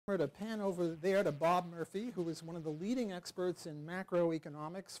to pan over there to Bob Murphy, who is one of the leading experts in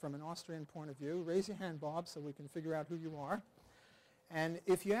macroeconomics from an Austrian point of view. Raise your hand, Bob, so we can figure out who you are. And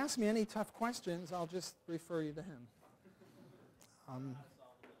if you ask me any tough questions, I'll just refer you to him.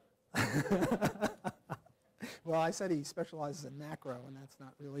 Well, I said he specializes in macro, and that's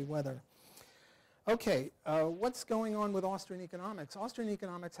not really weather. Okay, what's going on with Austrian economics? Austrian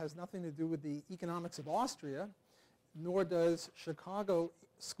economics has nothing to do with the economics of Austria, nor does Chicago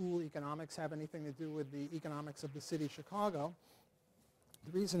school economics have anything to do with the economics of the city Chicago.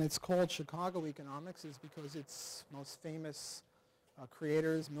 The reason it's called Chicago economics is because its most famous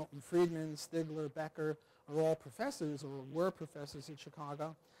creators, Milton Friedman, Stigler, Becker, are all professors or were professors at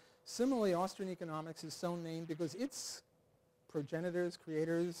Chicago. Similarly, Austrian economics is so named because its progenitors,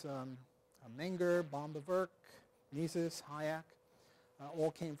 creators, Menger, Bombewerk, Mises, Hayek,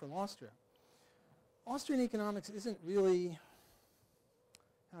 all came from Austria. Austrian economics isn't really,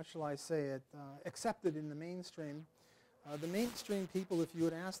 how shall I say it, accepted in the mainstream. The mainstream people, if you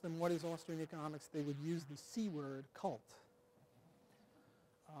would ask them what is Austrian economics, they would use the C word, cult.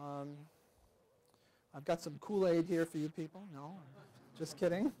 I've got some Kool-Aid here for you people. No, just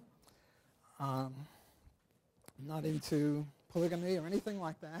kidding. I'm not into polygamy or anything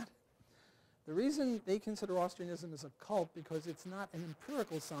like that. The reason they consider Austrianism as a cult because it's not an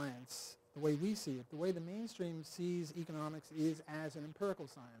empirical science the way we see it. The way the mainstream sees economics is as an empirical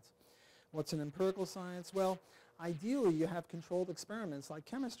science. What's an empirical science? Well, ideally you have controlled experiments like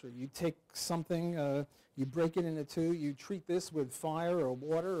chemistry. You take something, you break it into two, you treat this with fire or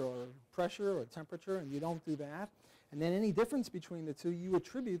water or pressure or temperature, and you don't do that. And then any difference between the two you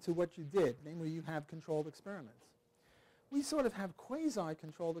attribute to what you did, namely you have controlled experiments. We sort of have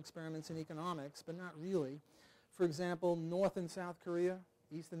quasi-controlled experiments in economics, but not really. For example, North and South Korea,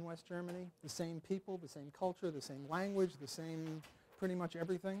 East and West Germany, the same people, the same culture, the same language, the same pretty much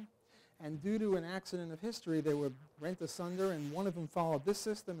everything. And due to an accident of history, they were rent asunder, and one of them followed this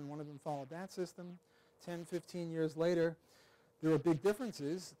system and one of them followed that system. 10, 15 years later, there are big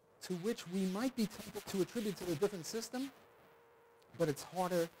differences to which we might be tempted to attribute to a different system, but it's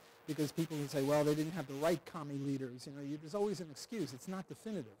harder because people can say, well, they didn't have the right commie leaders. You know, there's always an excuse. It's not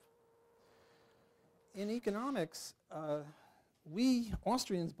definitive. In economics, we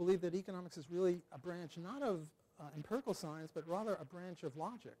Austrians believe that economics is really a branch not of empirical science, but rather a branch of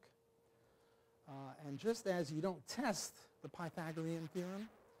logic. And just as you don't test the Pythagorean theorem,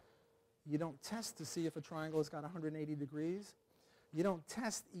 you don't test to see if a triangle has got 180 degrees, you don't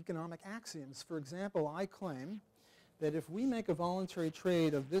test economic axioms. For example, I claim that if we make a voluntary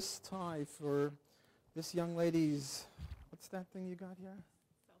trade of this tie for this young lady's, what's that thing you got here?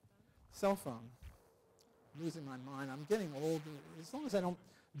 Cell phone. Cell phone. I'm losing my mind. I'm getting old. As long as I don't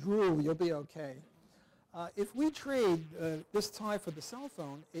drool, you'll be okay. If we trade this tie for the cell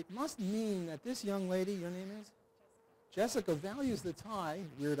phone, it must mean that this young lady, your name is? Jessica values the tie,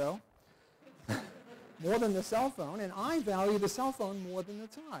 weirdo, more than the cell phone, and I value the cell phone more than the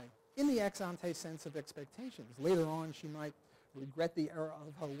tie, in the ex ante sense of expectations. Later on, she might regret the error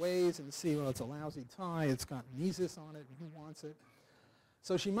of her ways and see, well, it's a lousy tie, it's got Mises on it, and who wants it?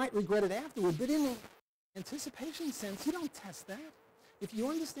 So she might regret it afterward, but in the anticipation sense, you don't test that. If you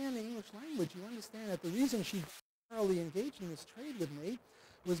understand the English language, you understand that the reason she thoroughly engaged in this trade with me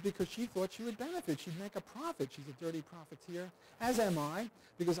was because she thought she would benefit. She'd make a profit. She's a dirty profiteer, as am I,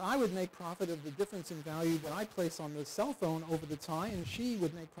 because I would make profit of the difference in value that I place on the cell phone over the tie, and she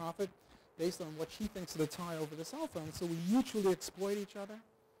would make profit based on what she thinks of the tie over the cell phone. So we mutually exploit each other,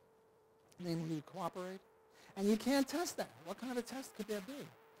 namely we cooperate. And you can't test that. What kind of a test could there be?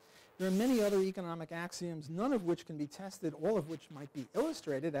 There are many other economic axioms, none of which can be tested, all of which might be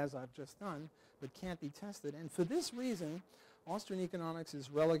illustrated, as I've just done, but can't be tested. And for this reason, Austrian economics is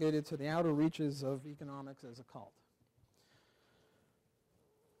relegated to the outer reaches of economics as a cult.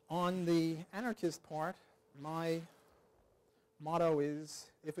 On the anarchist part, my motto is,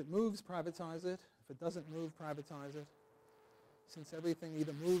 if it moves, privatize it. If it doesn't move, privatize it. Since everything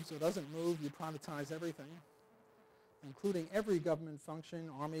either moves or doesn't move, you privatize everything, including every government function,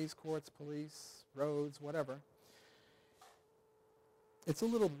 armies, courts, police, roads, whatever. It's a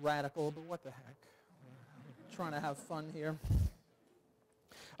little radical, but what the heck. We're trying to have fun here.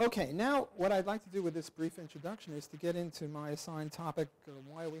 Okay, now what I'd like to do with this brief introduction is to get into my assigned topic,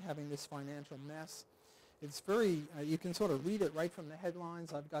 why are we having this financial mess? It's very, you can sort of read it right from the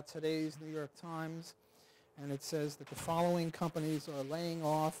headlines. I've got today's New York Times, and it says that the following companies are laying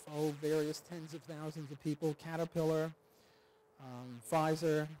off, various tens of thousands of people: Caterpillar,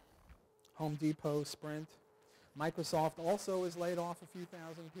 Pfizer, Home Depot, Sprint. Microsoft also has laid off a few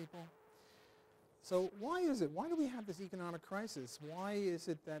thousand people. So why is it? Why do we have this economic crisis? Why is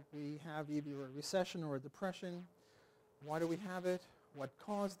it that we have either a recession or a depression? Why do we have it? What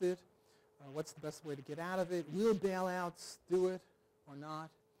caused it? What's the best way to get out of it? Will bailouts do it or not?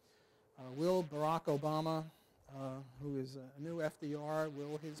 Will Barack Obama, who is a new FDR,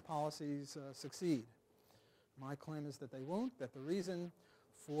 will his policies succeed? My claim is that they won't, that the reason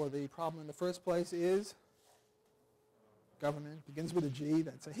for the problem in the first place is government. Begins with a G.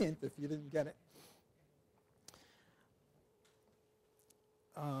 That's a hint if you didn't get it.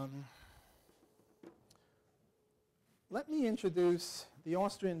 Let me introduce the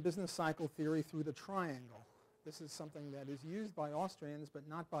Austrian business cycle theory through the triangle. This is something that is used by Austrians but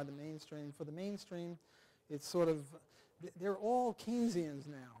not by the mainstream. For the mainstream, it's sort of, they're all Keynesians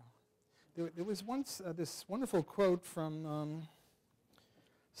now. There was once this wonderful quote from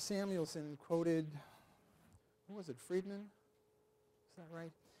Samuelson quoted, who was it, Friedman? Is that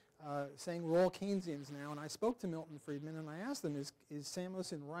right? Saying we're all Keynesians now. And I spoke to Milton Friedman and I asked him, is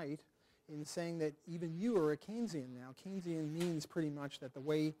Samuelson right in saying that even you are a Keynesian now? Keynesian means pretty much that the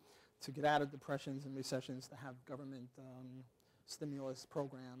way to get out of depressions and recessions to have government stimulus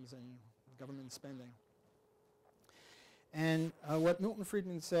programs and government spending. And what Milton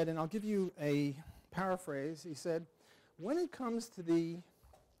Friedman said, and I'll give you a paraphrase, he said, when it comes to the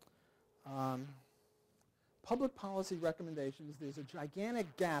public policy recommendations, there's a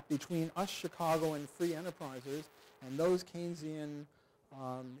gigantic gap between us Chicago and free enterprisers and those Keynesian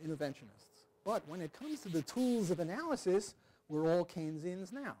interventionists. But when it comes to the tools of analysis, we're all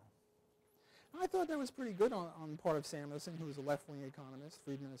Keynesians now. And I thought that was pretty good on the part of Samuelson, who was a left-wing economist.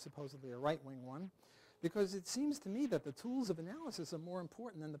 Friedman is supposedly a right-wing one, because it seems to me that the tools of analysis are more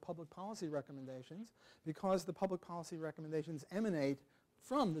important than the public policy recommendations, because the public policy recommendations emanate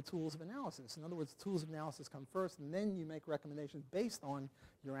from the tools of analysis. In other words, the tools of analysis come first, and then you make recommendations based on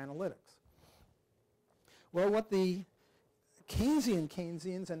your analytics. Well, what the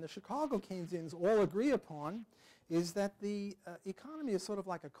Keynesians and the Chicago Keynesians all agree upon is that the economy is sort of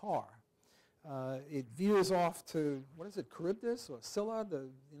like a car. It veers off to, what is it, Charybdis or Scylla, the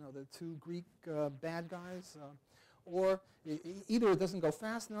two Greek bad guys, or either it doesn't go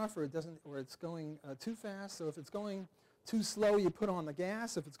fast enough or it's going too fast. So if it's going too slow, you put on the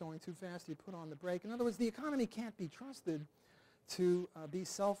gas. If it's going too fast, you put on the brake. In other words, the economy can't be trusted to be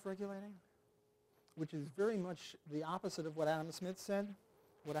self-regulating, which is very much the opposite of what Adam Smith said.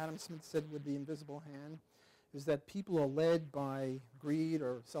 What Adam Smith said with the invisible hand is that people are led by greed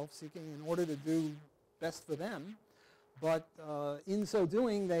or self-seeking in order to do best for them, but in so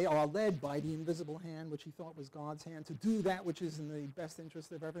doing, they are led by the invisible hand, which he thought was God's hand, to do that which is in the best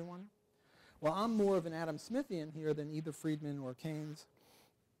interest of everyone. Well, I'm more of an Adam Smithian here than either Friedman or Keynes.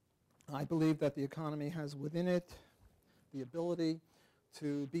 I believe that the economy has within it the ability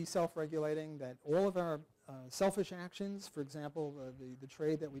to be self-regulating, that all of our selfish actions, for example, the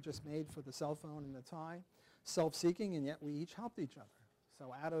trade that we just made for the cell phone and the tie, self-seeking, and yet we each helped each other.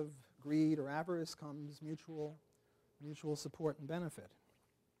 So out of greed or avarice comes mutual support and benefit.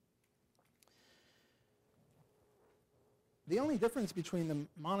 The only difference between the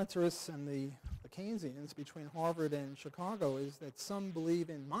monetarists and the Keynesians, between Harvard and Chicago, is that some believe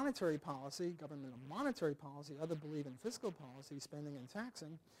in monetary policy, governmental monetary policy, others believe in fiscal policy, spending and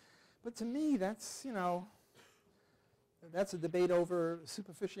taxing. But to me, that's, that's a debate over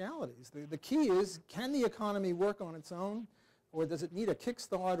superficialities. The key is, can the economy work on its own, or does it need a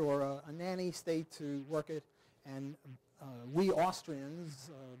kickstart or a nanny state to work it? And we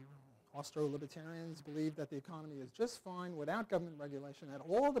Austrians, Austro-libertarians, believe that the economy is just fine without government regulation, that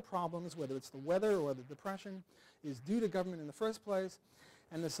all the problems, whether it's the weather or the depression, is due to government in the first place,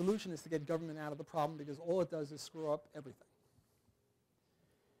 and the solution is to get government out of the problem because all it does is screw up everything.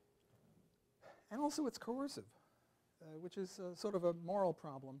 And also it's coercive, which is sort of a moral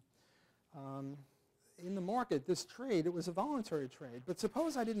problem. In the market, this trade, it was a voluntary trade, but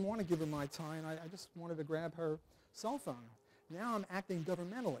suppose I didn't want to give her my tie and I just wanted to grab her cell phone. Now I'm acting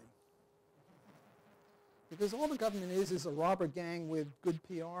governmentally. Because all the government is a robber gang with good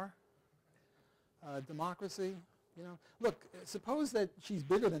PR, democracy. Look, suppose that she's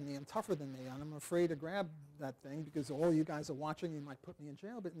bigger than me and tougher than me, and I'm afraid to grab that thing because all you guys are watching, you might put me in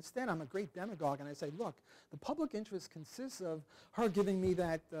jail. But instead, I'm a great demagogue, and I say, look, the public interest consists of her giving me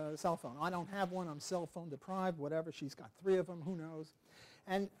that cell phone. I don't have one. I'm cell phone deprived, whatever. She's got 3 of them. Who knows?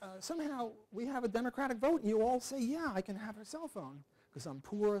 And somehow we have a democratic vote, and you all say, yeah, I can have her cell phone because I'm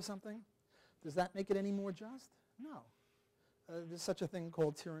poor or something. Does that make it any more just? No. There's such a thing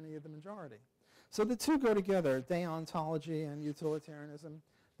called tyranny of the majority. So the two go together, deontology and utilitarianism.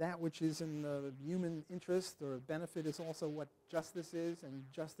 that which is in the human interest or benefit is also what justice is, and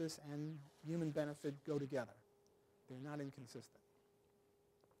justice and human benefit go together. They're not inconsistent.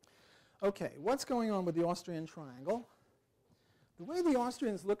 Okay, what's going on with the Austrian triangle? The way the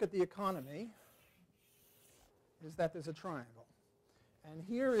Austrians look at the economy is that there's a triangle. And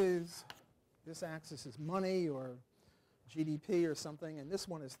here is, this axis is money or GDP or something, and this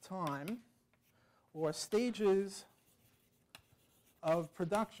one is time or stages of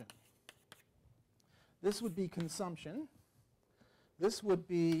production. This would be consumption. This would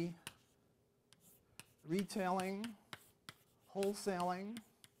be retailing, wholesaling.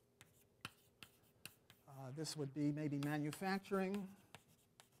 This would be maybe manufacturing.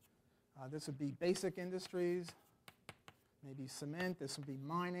 This would be basic industries, maybe cement. This would be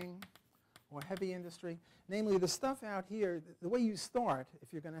mining or heavy industry. Namely, the stuff out here, the way you start,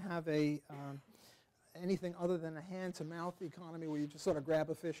 if you're going to have a anything other than a hand-to-mouth economy where you just sort of grab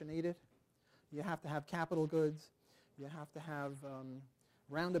a fish and eat it, you have to have capital goods. You have to have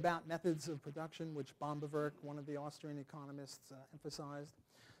roundabout methods of production, which Bombewerk, one of the Austrian economists, emphasized.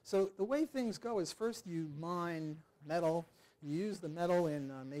 So the way things go is first you mine metal. You use the metal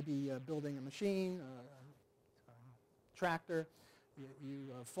in maybe building a machine, a tractor.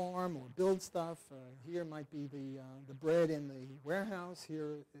 You farm or build stuff. Here might be the bread in the warehouse.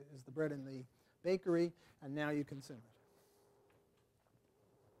 Here is the bread in the bakery, and now you consume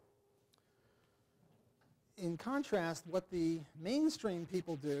it. In contrast, what the mainstream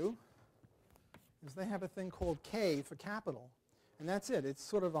people do is they have a thing called K for capital, and that's it. It's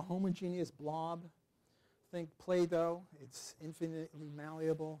sort of a homogeneous blob. Think Play-Doh. It's infinitely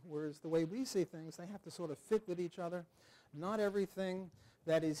malleable, whereas the way we see things, they have to sort of fit with each other. Not everything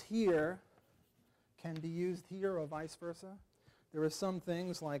that is here can be used here or vice versa. There are some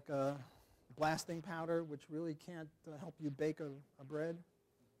things like blasting powder, which really can't help you bake a bread.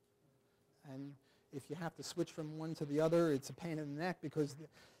 And if you have to switch from one to the other, it's a pain in the neck because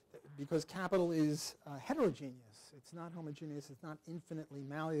capital is heterogeneous. It's not homogeneous. It's not infinitely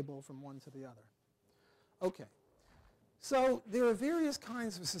malleable from one to the other. Okay. So there are various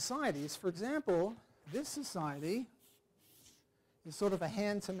kinds of societies. For example, this society is sort of a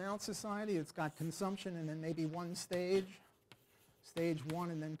hand-to-mouth society. It's got consumption and then maybe one stage, stage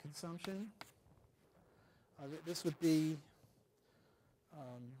one and then consumption. This would be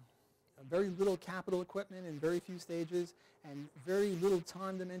very little capital equipment in very few stages and very little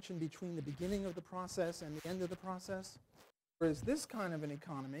time dimension between the beginning of the process and the end of the process. Whereas this kind of an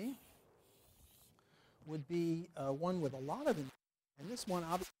economy would be one with a lot of, and this one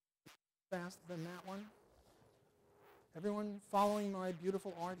obviously faster than that one. Everyone following my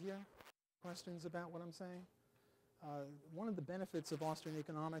beautiful art here? Questions about what I'm saying? One of the benefits of Austrian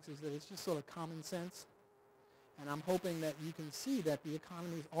economics is that it's just sort of common sense. And I'm hoping that you can see that the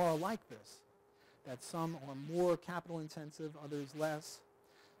economies are like this, that some are more capital intensive, others less.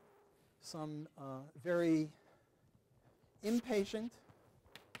 Some very impatient,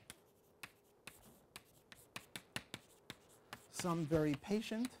 some very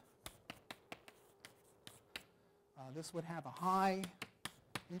patient. This would have a high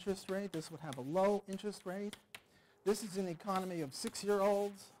interest rate. This would have a low interest rate. This is an economy of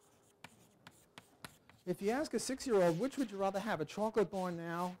 6-year-olds. If you ask a 6-year-old, which would you rather have, a chocolate bar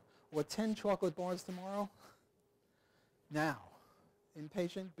now or 10 chocolate bars tomorrow? Now.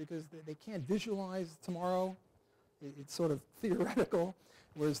 Impatient because they can't visualize tomorrow. It's sort of theoretical,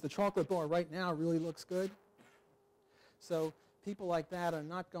 whereas the chocolate bar right now really looks good. So people like that are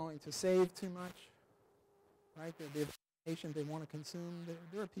not going to save too much. Right? They're patient, they want to consume.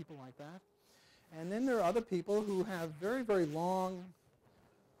 There are people like that. And then there are other people who have very, very long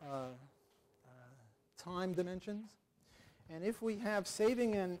time dimensions. And if we have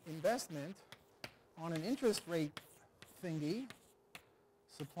saving and investment on an interest rate thingy,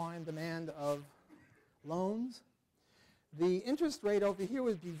 supply and demand of loans, the interest rate over here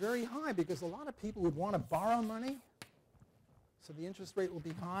would be very high because a lot of people would want to borrow money. So the interest rate will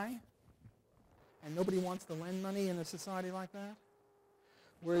be high. And nobody wants to lend money in a society like that.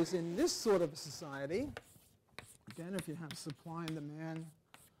 Whereas in this sort of a society, again, if you have supply and demand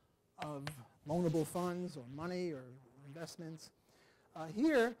of loanable funds or money or investments,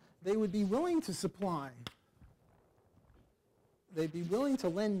 here they would be willing to supply. They'd be willing to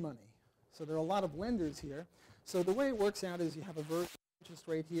lend money. So there are a lot of lenders here. So the way it works out is you have a vertical interest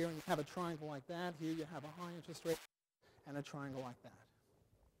rate here, and you have a triangle like that. Here you have a high interest rate and a triangle like that.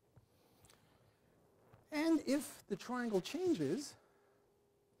 And if the triangle changes,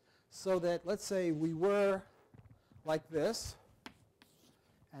 so that let's say we were like this,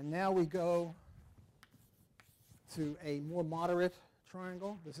 and now we go to a more moderate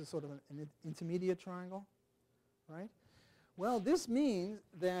triangle. This is sort of an intermediate triangle, right? Well, this means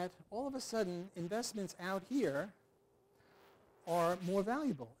that all of a sudden investments out here are more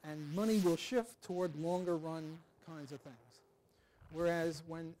valuable, and money will shift toward longer run kinds of things. Whereas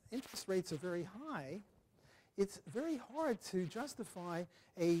when interest rates are very high, it's very hard to justify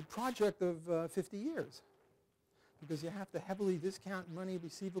a project of 50 years because you have to heavily discount money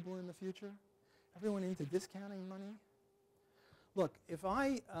receivable in the future. Everyone into discounting money? Look, if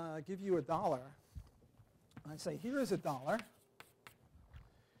I give you $1, I say, here is $1,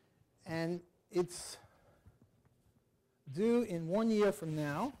 and it's due in 1 year from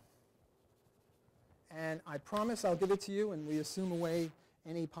now, and I promise I'll give it to you, and we assume away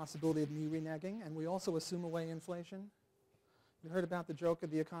any possibility of me reneging, and we also assume away inflation. You heard about the joke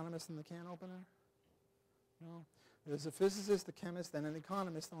of the economist and the can opener? No? There's a physicist, a chemist, and an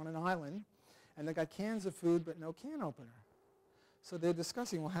economist on an island, and they got cans of food but no can opener. So they're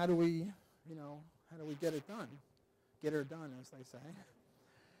discussing, well, how do we get it done? Get her done, as they say.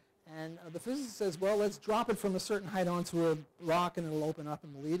 And the physicist says, well, let's drop it from a certain height onto a rock and it'll open up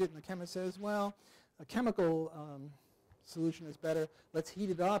and we'll eat it. And the chemist says, well, a chemical solution is better. Let's heat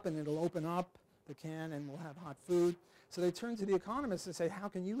it up and it'll open up the can and we'll have hot food. So they turn to the economist and say, how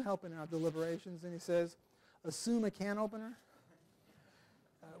can you help in our deliberations? And he says, assume a can opener.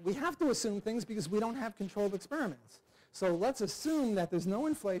 We have to assume things because we don't have controlled experiments. So let's assume that there's no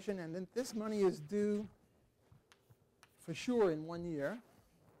inflation and that this money is due for sure in 1 year.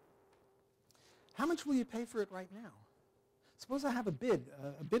 How much will you pay for it right now? Suppose I have a bid,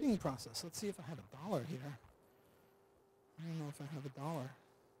 a bidding process. Let's see if I have $1 here. I don't know if I have $1.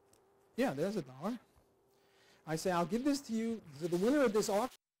 Yeah, there's $1. I say, I'll give this to you, to the winner of this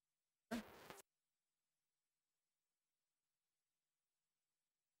auction.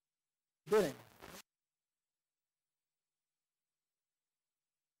 Bidding.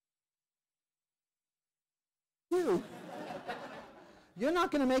 You're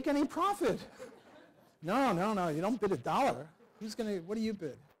not going to make any profit. No, you don't bid $1. Who's going to, what do you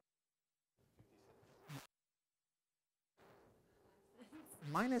bid?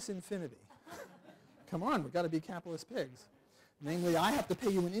 Minus infinity. Come on, we've got to be capitalist pigs. Namely, I have to pay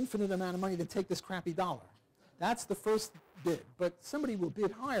you an infinite amount of money to take this crappy $1. That's the first bid. But somebody will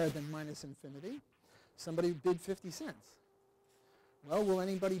bid higher than minus infinity. Somebody bid 50 cents. Well, will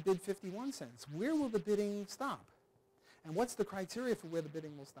anybody bid 51 cents? Where will the bidding stop? And what's the criteria for where the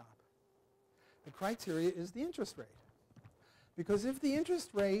bidding will stop? The criteria is the interest rate. Because if the interest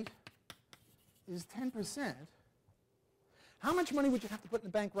rate is 10%, how much money would you have to put in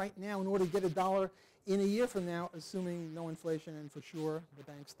the bank right now in order to get $1 in a year from now, assuming no inflation and for sure the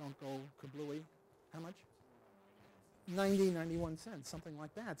banks don't go kablooey? How much? 90, 91 cents, something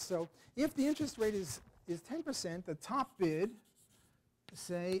like that. So if the interest rate is 10%, the top bid,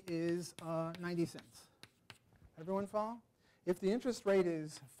 say, is 90 cents. Everyone follow? If the interest rate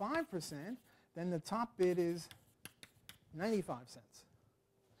is 5%, then the top bid is 95 cents.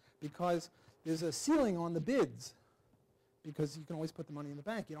 Because there's a ceiling on the bids. Because you can always put the money in the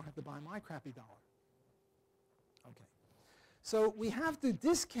bank. You don't have to buy my crappy $1. Okay. So we have to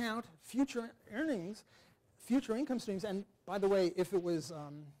discount future earnings, future income streams. And by the way, if it was,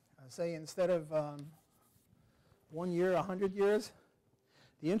 say, instead of 1 year, 100 years,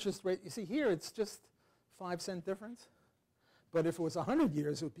 the interest rate, you see here, it's just 5-cent difference. But if it was 100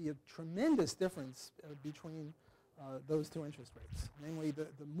 years, it would be a tremendous difference between those two interest rates. Namely, the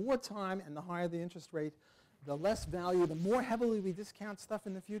more time and the higher the interest rate, the less value, the more heavily we discount stuff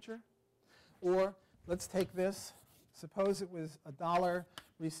in the future. Or let's take this. Suppose it was $1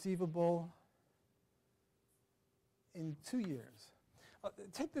 receivable in 2 years.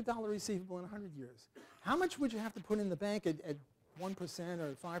 Take the $1 receivable in 100 years. How much would you have to put in the bank at 1%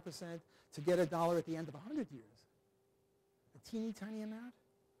 or 5% to get $1 at the end of 100 years? A teeny tiny amount?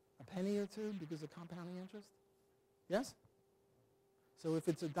 A penny or two because of compounding interest? Yes? So if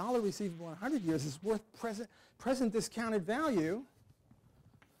it's $1 receivable in 100 years, it's worth present discounted value.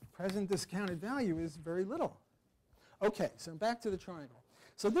 Present discounted value is very little. Okay, so back to the triangle.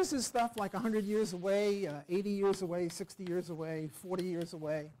 So this is stuff like 100 years away, 80 years away, 60 years away, 40 years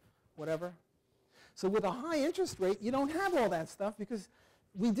away, whatever. So with a high interest rate, you don't have all that stuff because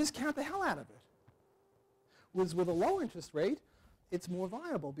we discount the hell out of it. Whereas with a low interest rate, it's more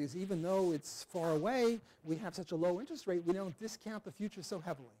viable because even though it's far away, we have such a low interest rate, we don't discount the future so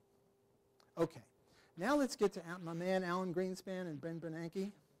heavily. Okay, now let's get to my man Alan Greenspan and Ben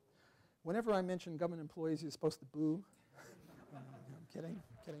Bernanke. Whenever I mention government employees, you're supposed to boo. I'm kidding.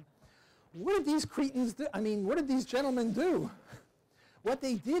 What did these cretins do? I mean, what did these gentlemen do? What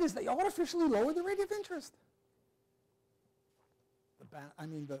they did is they artificially lowered the rate of interest. The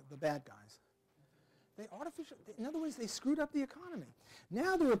the bad guys. They in other words, they screwed up the economy.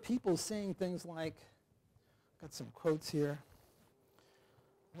 Now there are people saying things like, got some quotes here.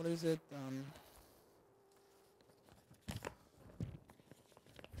 What is it?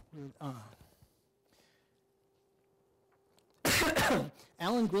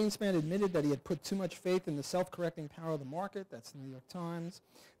 Alan Greenspan admitted that he had put too much faith in the self-correcting power of the market. That's the New York Times.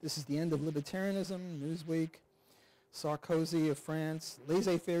 This is the end of libertarianism, Newsweek. Sarkozy of France.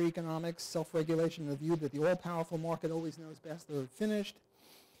 Laissez-faire economics, self-regulation, and the view that the all-powerful market always knows best. They're finished.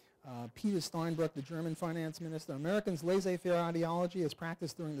 Peter Steinbrück, the German finance minister. Americans' laissez-faire ideology as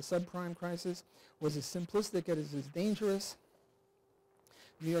practiced during the subprime crisis was as simplistic as it is dangerous.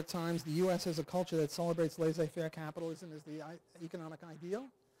 New York Times, the U.S. has a culture that celebrates laissez-faire capitalism as the economic ideal.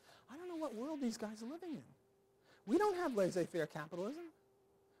 I don't know what world these guys are living in. We don't have laissez-faire capitalism.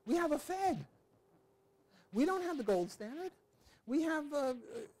 We have a Fed. We don't have the gold standard. We have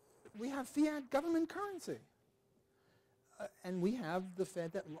fiat government currency. And we have the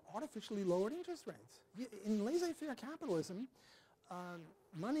Fed that artificially lowered interest rates. In laissez-faire capitalism,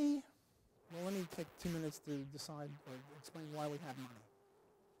 money, well, let me take 2 minutes to decide or explain why we have money.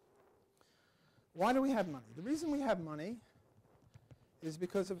 Why do we have money? The reason we have money is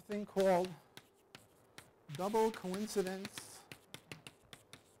because of a thing called double coincidence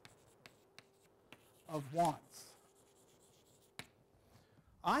of wants.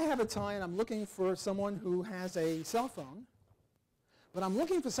 I have a tie and I'm looking for someone who has a cell phone, but I'm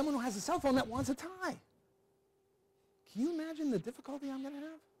looking for someone who has a cell phone that wants a tie. Can you imagine the difficulty I'm going to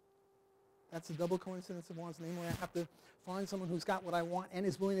have? That's a double coincidence of wants. Namely, I have to find someone who's got what I want and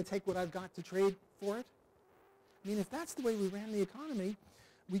is willing to take what I've got to trade for it. I mean, if that's the way we ran the economy,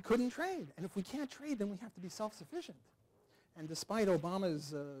 we couldn't trade. And if we can't trade, then we have to be self-sufficient. And despite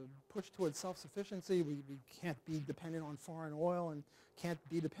Obama's push towards self-sufficiency, we can't be dependent on foreign oil and can't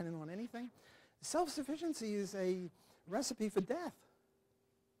be dependent on anything. Self-sufficiency is a recipe for death.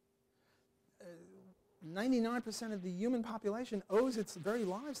 99% of the human population owes its very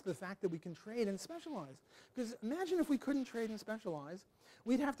lives to the fact that we can trade and specialize. Because imagine if we couldn't trade and specialize,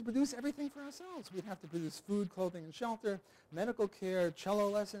 we'd have to produce everything for ourselves. We'd have to produce food, clothing, and shelter, medical care, cello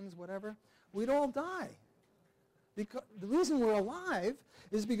lessons, whatever. We'd all die. Because the reason we're alive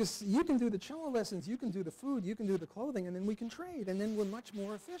is because you can do the cello lessons, you can do the food, you can do the clothing, and then we can trade, and then we're much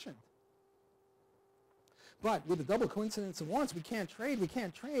more efficient. But with the double coincidence of wants, we can't trade, we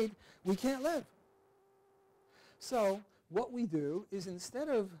can't live. So what we do is instead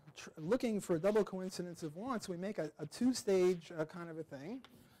of looking for a double coincidence of wants, we make a two-stage kind of a thing.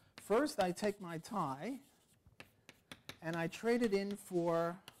 First, I take my tie, and I trade it in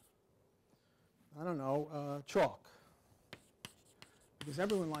for, I don't know, chalk. Because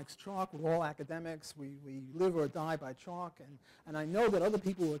everyone likes chalk. We're all academics. We live or die by chalk. And I know that other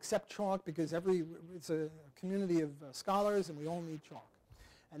people will accept chalk because it's a community of scholars, and we all need chalk.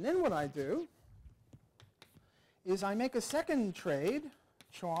 And then what I do is I make a second trade,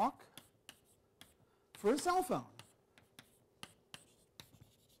 chalk, for a cell phone.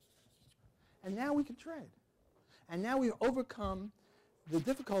 And now we can trade. And now we've overcome the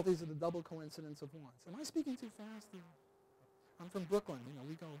difficulties of the double coincidence of wants. Am I speaking too fast? I'm from Brooklyn. You know,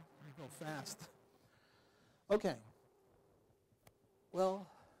 we go fast. Okay. Well,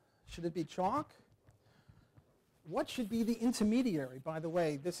 should it be chalk? What should be the intermediary? By the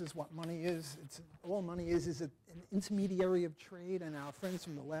way, this is what money is. All money is an intermediary of trade, and our friends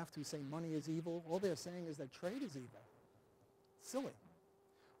from the left who say money is evil, all they're saying is that trade is evil. Silly.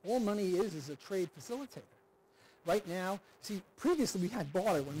 All money is a trade facilitator. Right now, see, previously we had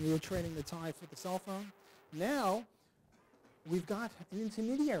barter when we were trading the tie for the cell phone. Now, we've got an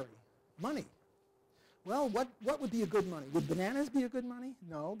intermediary, money. Well, what would be a good money? Would bananas be a good money?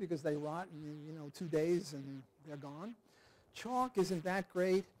 No, because they rot in 2 days and they're gone. Chalk isn't that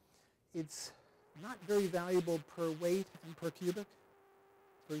great. It's not very valuable per weight and per cubic.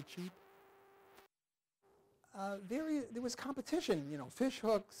 It's very cheap. There was competition, fish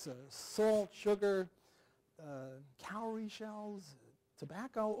hooks, salt, sugar, cowrie shells,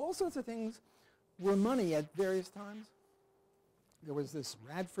 tobacco, all sorts of things were money at various times. There was this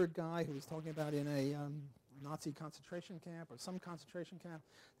Radford guy who was talking about in a Nazi concentration camp or some concentration camp.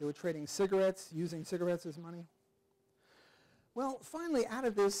 They were trading cigarettes, using cigarettes as money. Well, finally, out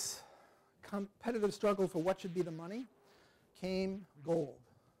of this competitive struggle for what should be the money came gold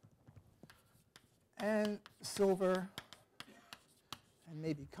and silver and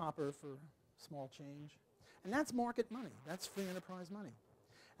maybe copper for small change. And that's market money. That's free enterprise money.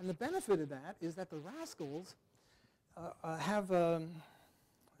 And the benefit of that is that the rascals have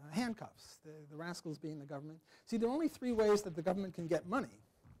handcuffs, the rascals being the government. See, there are only three ways that the government can get money.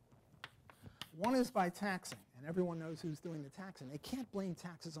 One is by taxing, and everyone knows who's doing the taxing. They can't blame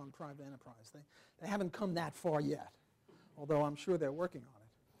taxes on private enterprise. They haven't come that far yet, although I'm sure they're working on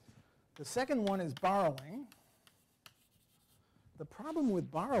it. The second one is borrowing. The problem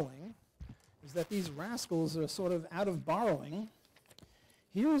with borrowing is that these rascals are sort of out of borrowing.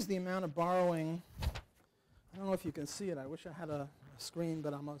 Here's the amount of borrowing. I don't know if you can see it. I wish I had a screen,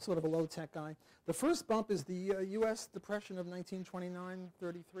 but I'm sort of a low-tech guy. The first bump is the U.S. Depression of 1929,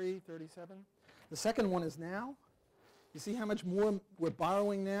 33, 37. The second one is now. You see how much more we're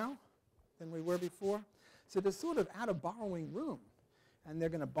borrowing now than we were before? So they're sort of out of borrowing room. And they're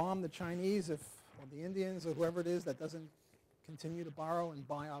going to bomb the Chinese or the Indians or whoever it is that doesn't continue to borrow and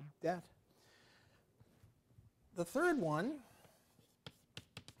buy up debt. The third one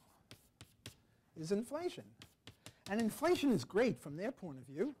is inflation. And inflation is great from their point of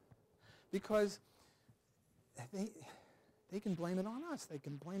view because they can blame it on us. They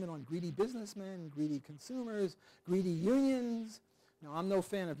can blame it on greedy businessmen, greedy consumers, greedy unions. Now, I'm no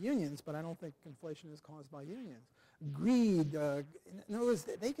fan of unions, but I don't think inflation is caused by unions. Greed. In other words,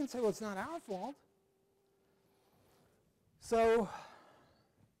 they can say, well, it's not our fault. So,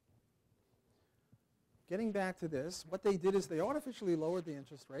 getting back to this, what they did is they artificially lowered the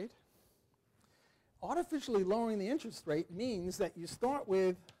interest rate. Artificially lowering the interest rate means that you start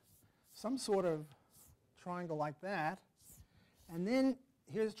with some sort of triangle like that, and then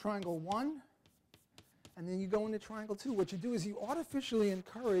here's triangle 1, and then you go into triangle 2. What you do is you artificially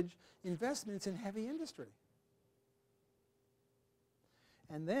encourage investments in heavy industry.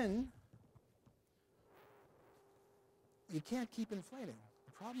 And then you can't keep inflating.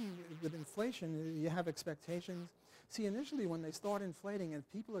 The problem with inflation is you have expectations. See, initially when they start inflating and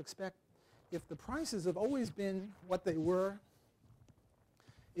people expect, if the prices have always been what they were,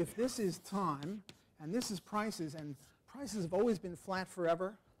 if this is time and this is prices, and prices have always been flat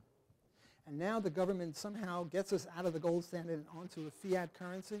forever, and now the government somehow gets us out of the gold standard and onto a fiat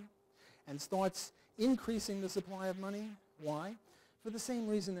currency and starts increasing the supply of money. Why? For the same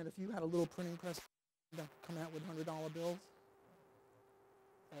reason that if you had a little printing press that come out with $100 bills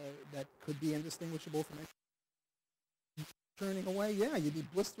that could be indistinguishable from turning away, yeah, you'd be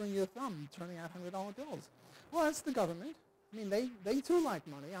blistering your thumb turning out $100 bills. Well, that's the government. I mean, they too like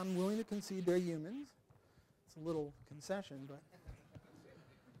money. I'm willing to concede they're humans. It's a little concession, but.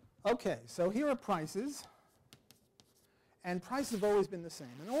 Okay, so here are prices. And prices have always been the same.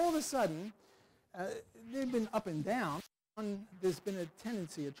 And all of a sudden, they've been up and down. There's been a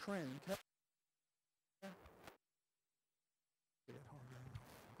tendency, a trend.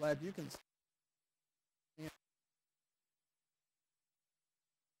 Glad you can see.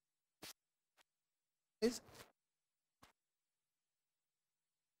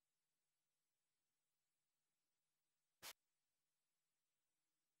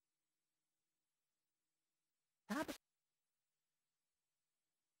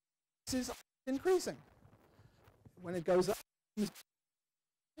 Is increasing. When it goes up,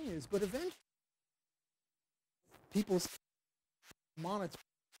 but eventually people monitor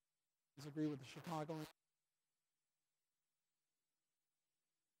disagree with the Chicago.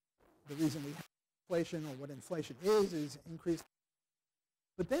 The reason we have inflation, or what inflation is increased.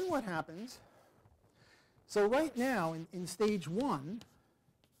 But then what happens? So right now in stage 1,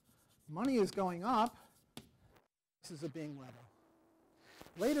 money is going up, prices are being level.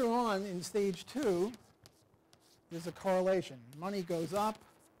 Later on in stage 2, there's a correlation. Money goes up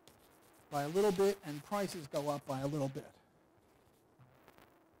by a little bit and prices go up by a little bit.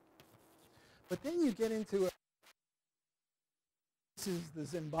 But then you get into this is the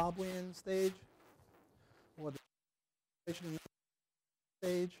Zimbabwean stage, or the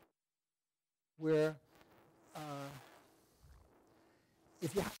stage, where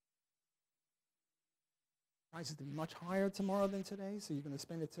if you have prices to be much higher tomorrow than today, so you're going to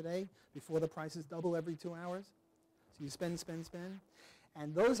spend it today before the prices double every 2 hours. So you spend, spend, spend.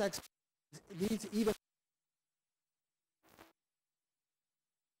 And those expenses lead to even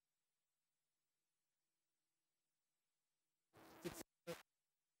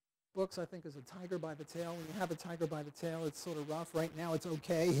books, I think, is a tiger by the tail. When you have a tiger by the tail, it's sort of rough. Right now it's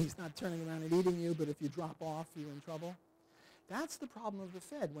okay. He's not turning around and eating you, but if you drop off, you're in trouble. That's the problem of the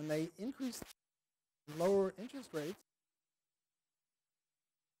Fed. When they increase lower interest rates,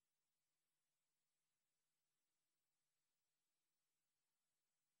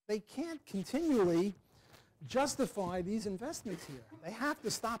 they can't continually justify these investments here. They have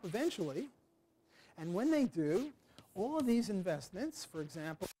to stop eventually. And when they do, all of these investments, for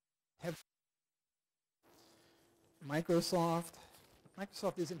example, have Microsoft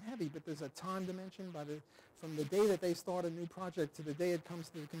Microsoft isn't heavy, but there's a time dimension from the day that they start a new project to the day it comes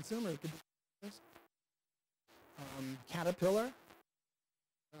to the consumer. It could be Caterpillar,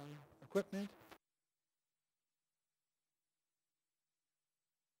 equipment,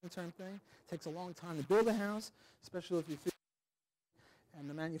 long-term thing. It takes a long time to build a house, especially if you feel, and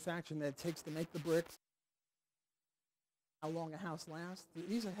the manufacturing that it takes to make the bricks, how long a house lasts.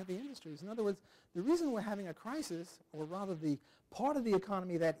 These are heavy industries. In other words, the reason we're having a crisis, or rather the part of the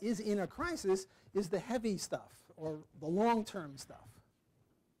economy that is in a crisis, is the heavy stuff, or the long-term stuff.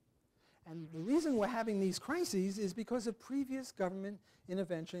 And the reason we're having these crises is because of previous government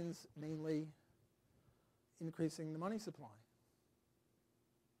interventions, mainly increasing the money supply,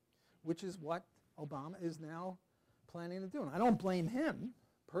 which is what Obama is now planning to do. And I don't blame him,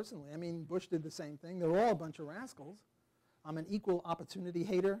 personally. I mean, Bush did the same thing. They're all a bunch of rascals. I'm an equal opportunity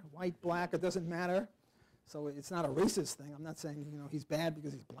hater, white, black, it doesn't matter. So it's not a racist thing. I'm not saying, he's bad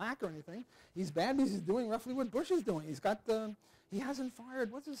because he's black or anything. He's bad because he's doing roughly what Bush is doing. He hasn't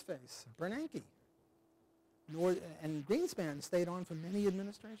fired, what's his face, Bernanke. And Greenspan stayed on for many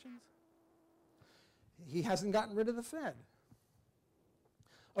administrations. He hasn't gotten rid of the Fed.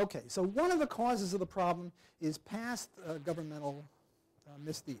 Okay, so one of the causes of the problem is past governmental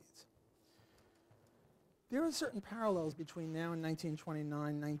misdeeds. There are certain parallels between now and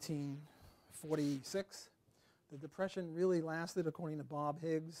 1929, 1946. The Depression really lasted, according to Bob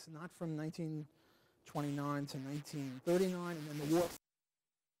Higgs, not from 1929 to 1939, and then the war.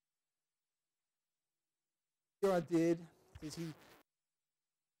 What did is he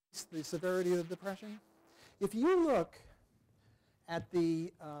the severity of the Depression. If you look at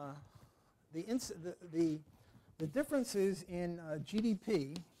the differences in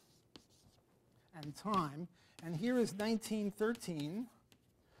GDP and time, and here is 1913.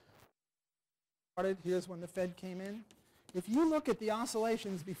 Here's when the Fed came in. If you look at the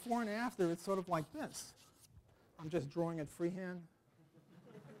oscillations before and after, it's sort of like this. I'm just drawing it freehand.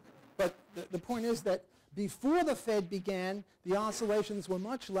 But the point is that before the Fed began, the oscillations were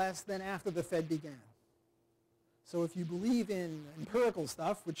much less than after the Fed began. So if you believe in empirical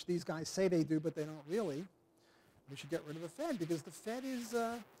stuff, which these guys say they do, but they don't really, we should get rid of the Fed, because the Fed is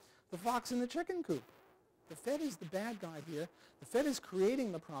the fox in the chicken coop. The Fed is the bad guy here. The Fed is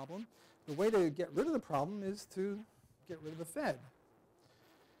creating the problem. The way to get rid of the problem is to get rid of the Fed.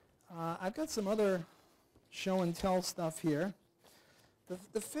 I've got some other show and tell stuff here.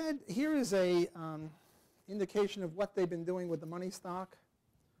 The Fed, here is a indication of what they've been doing with the money stock.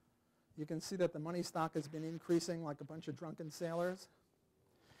 You can see that the money stock has been increasing like a bunch of drunken sailors.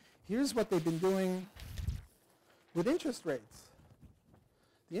 Here's what they've been doing with interest rates.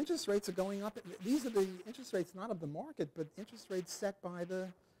 The interest rates are going up. These are the interest rates not of the market, but interest rates set by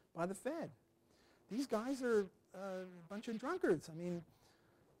the Fed. These guys are a bunch of drunkards. I mean,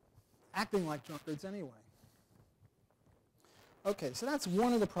 acting like drunkards anyway. Okay, so that's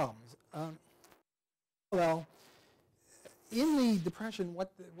one of the problems. Well, in the Depression, what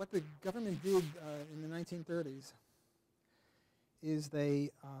the government did in the 1930s is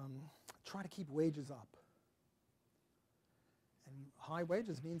they try to keep wages up. And high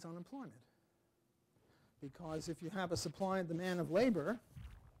wages means unemployment. Because if you have a supply and demand of labor,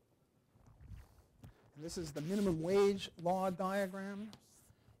 and this is the minimum wage law diagram,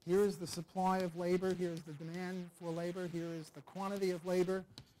 here is the supply of labor, here is the demand for labor, here is the quantity of labor,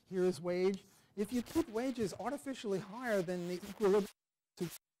 here is wage. If you keep wages artificially higher than the equilibrium to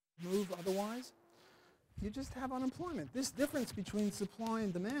move otherwise, you just have unemployment. This difference between supply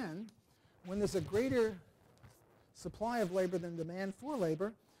and demand, when there's a greater supply of labor than demand for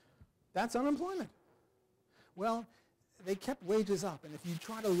labor, that's unemployment. Well, they kept wages up, and if you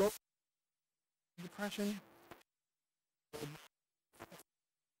try to lower the depression,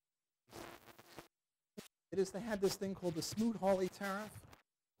 they had this thing called the Smoot-Hawley tariff,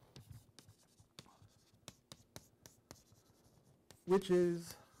 which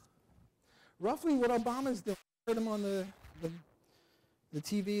is roughly what Obama's doing. I heard him on the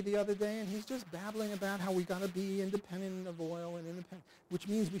TV the other day, and he's just babbling about how we got to be independent of oil and independent, which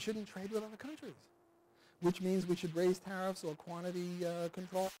means we shouldn't trade with other countries, which means we should raise tariffs or quantity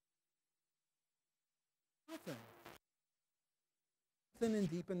control. Nothing. Thin and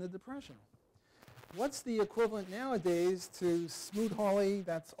deep in the Depression. What's the equivalent nowadays to Smoot-Hawley?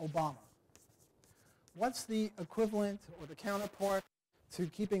 That's Obama. What's the equivalent or the counterpart to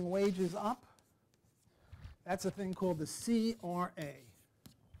keeping wages up? That's a thing called the CRA.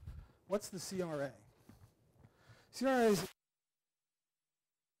 What's the CRA? CRA is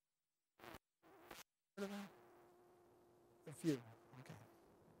a few. Okay.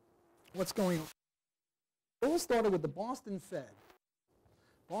 What's going on? It all started with the Boston Fed.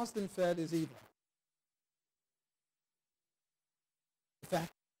 Boston Fed is evil. In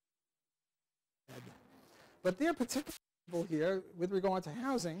fact, but they're particularly evil here with regard to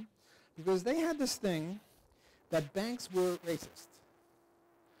housing because they had this thing that banks were racist.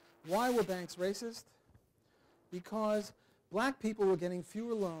 Why were banks racist? Because black people were getting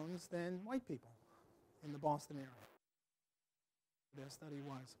fewer loans than white people in the Boston area. Their study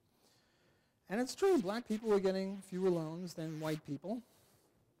was. And it's true, black people were getting fewer loans than white people.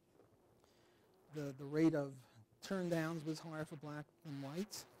 The rate of turndowns was higher for black than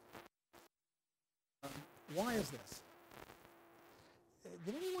whites. Why is this?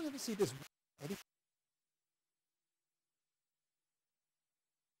 Did anyone ever see this Eddie?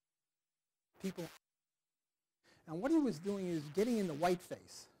 People, and what he was doing is getting in the white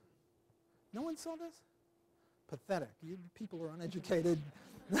face. No one saw this? Pathetic. You people are uneducated.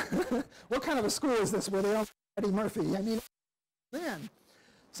 What kind of a school is this where they don't Eddie Murphy? I mean, man.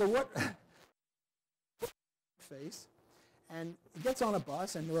 So what? Face, and he gets on a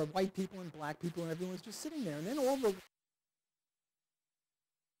bus, and there are white people and black people, and everyone's just sitting there, and then all the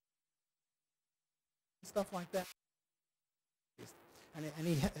stuff like that. And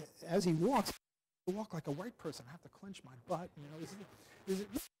he, as he walks, he walk like a white person. I have to clench my butt. You know,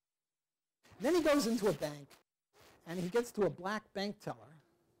 then he goes into a bank, and he gets to a black bank teller,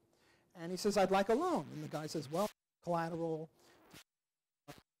 and he says, "I'd like a loan." And the guy says, "Well, collateral."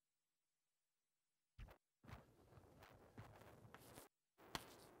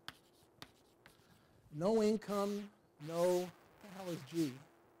 No income, no, what the hell is G?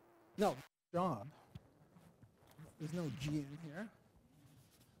 No, job. There's no G in here.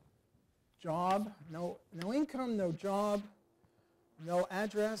 Job, no income, no job, no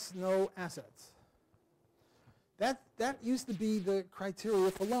address, no assets. That used to be the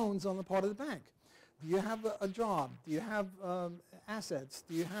criteria for loans on the part of the bank. Do you have a job? Do you have assets?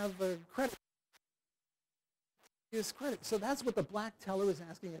 Do you have credit? Is credit. So that's what the black teller is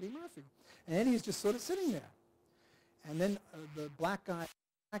asking Eddie Murphy. And Eddie's just sort of sitting there. And then the black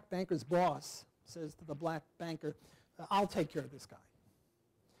banker's boss says to the black banker, "I'll take care of this guy."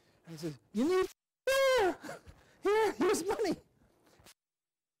 And he says, "You need here's money."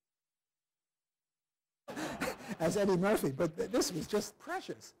 As Eddie Murphy, but this was just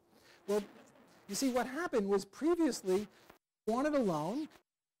precious. Well, you see, what happened was previously, you wanted a loan, you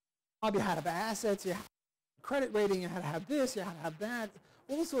had to have assets, you had credit rating, you had to have this, you had to have that,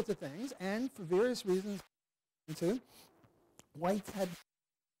 all sorts of things, and for various reasons, too, whites had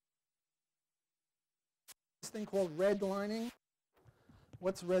this thing called redlining.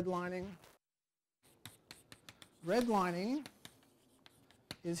 What's redlining? Redlining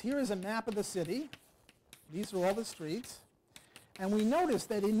is, here is a map of the city. These are all the streets. And we notice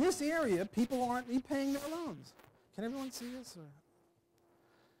that in this area, people aren't repaying their loans. Can everyone see this? Or?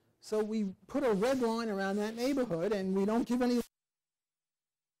 So we put a red line around that neighborhood, and we don't give any.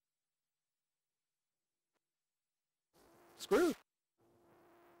 Screwed.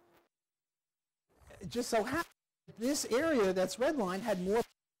 It just so happened this area that's redlined had more.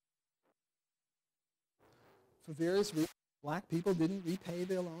 For various reasons, black people didn't repay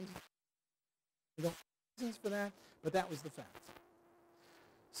their loans. There don't reasons for that, but that was the fact.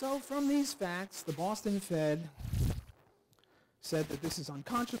 So from these facts, the Boston Fed said that this is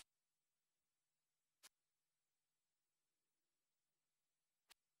unconscionable.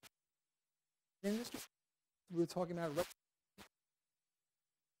 Industry. We were talking about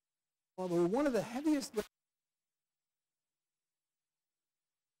one of the heaviest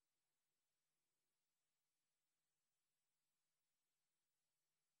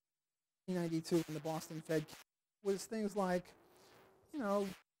 1992 in the Boston Fed was things like, you know,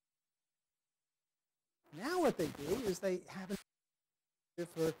 now what they do is they have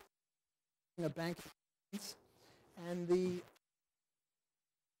for a bank and the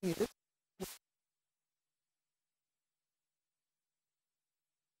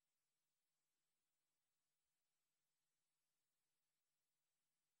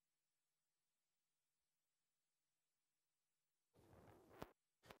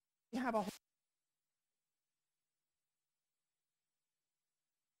you have a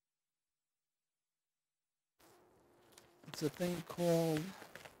it's a thing called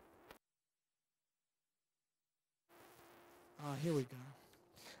here we go.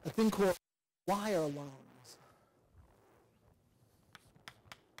 A thing called wire loans.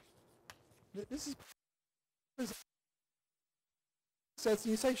 This is assets,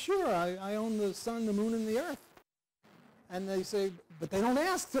 and you say, sure, I own the sun, the moon, and the earth. And they say, but they don't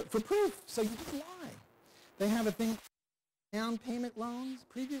ask for proof, so you just lie. They have a thing, down payment loans.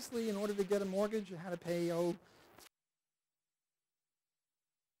 Previously, in order to get a mortgage, you had to pay,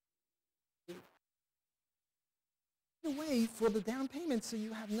 away for the down payment so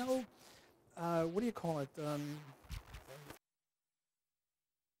you have no, what do you call it?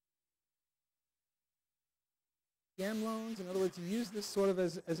 ATM loans. In other words, you use this sort of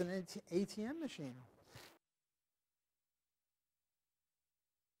as an ATM machine.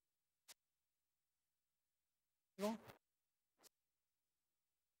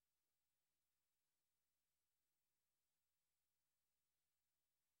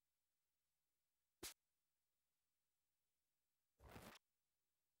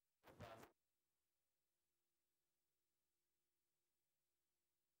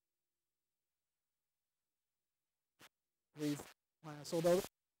 We've although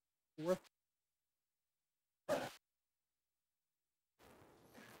worth.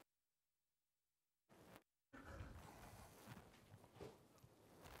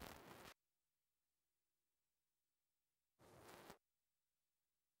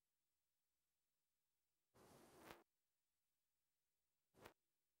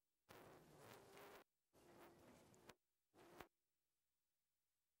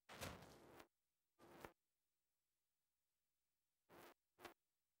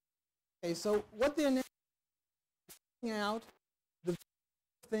 Okay, so what they're now out the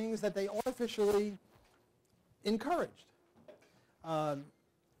things that they artificially encouraged.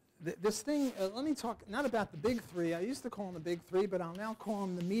 This thing, let me talk not about the big three. I used to call them the big three, but I'll now call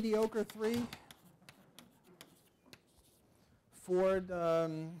them the mediocre three. Ford,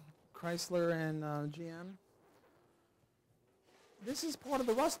 Chrysler, and GM. This is part of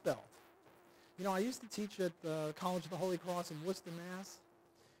the Rust Belt. You know, I used to teach at the College of the Holy Cross in Worcester, Mass.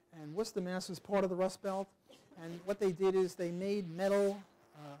 And Worcester, Mass was part of the Rust Belt. And what they did is they made metal,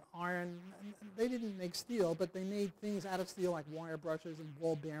 iron. They didn't make steel, but they made things out of steel like wire brushes and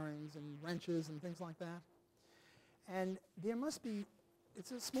ball bearings and wrenches and things like that. And there must be,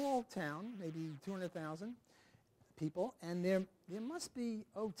 it's a small town, maybe 200,000 people, and there must be,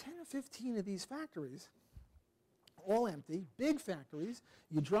 10 or 15 of these factories, all empty, big factories.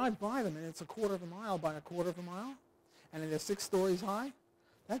 You drive by them and it's a quarter of a mile by a quarter of a mile, and they're 6 stories high.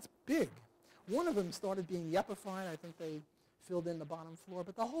 That's big. One of them started being yuppified. I think they filled in the bottom floor,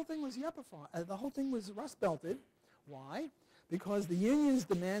 but the whole thing was yuppified. The whole thing was rust-belted. Why? Because the unions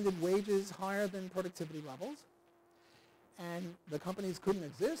demanded wages higher than productivity levels, and the companies couldn't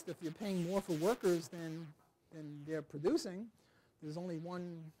exist if you're paying more for workers than they're producing. There's only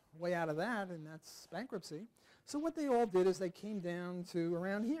one way out of that, and that's bankruptcy. So what they all did is they came down to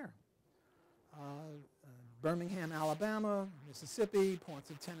around here. Birmingham, Alabama, Mississippi, parts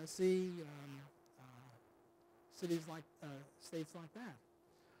of Tennessee, cities like, states like that.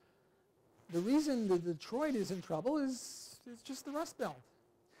 The reason that Detroit is in trouble is just the Rust Belt.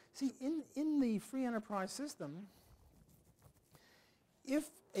 See, in the free enterprise system, if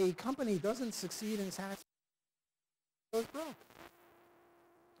a company doesn't succeed in satisfying, it goes broke,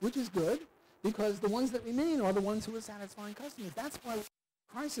 which is good, because the ones that remain are the ones who are satisfying customers. That's why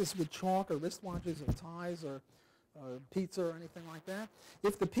crisis with chalk or wristwatches or ties or pizza or anything like that.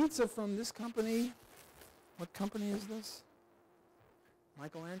 If the pizza from this company, what company is this?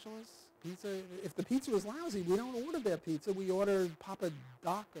 Michelangelo's pizza. If the pizza is lousy, we don't order their pizza. We order Papa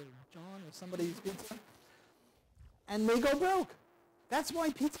Doc or John or somebody's pizza, and they go broke. That's why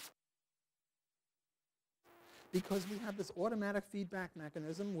pizza. Because we have this automatic feedback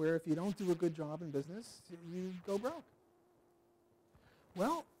mechanism where if you don't do a good job in business, you go broke.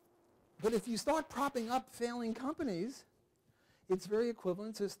 Well, but if you start propping up failing companies, it's very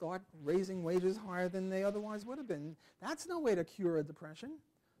equivalent to start raising wages higher than they otherwise would have been. That's no way to cure a depression,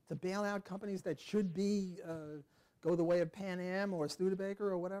 to bail out companies that should be, go the way of Pan Am or Studebaker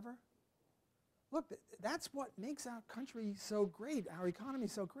or whatever. Look, that's what makes our country so great, our economy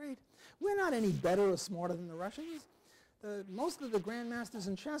so great. We're not any better or smarter than the Russians. Most of the grandmasters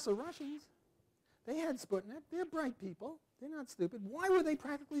in chess are Russians. They had Sputnik. They're bright people. They're not stupid. Why were they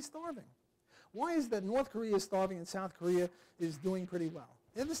practically starving? Why is that North Korea is starving and South Korea is doing pretty well?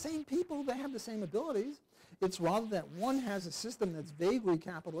 They're the same people. They have the same abilities. It's rather that one has a system that's vaguely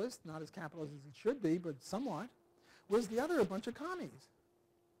capitalist, not as capitalist as it should be, but somewhat, whereas the other are a bunch of commies.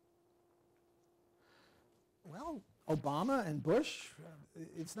 Well, Obama and Bush,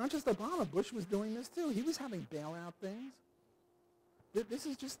 it's not just Obama. Bush was doing this too. He was having bailout things. This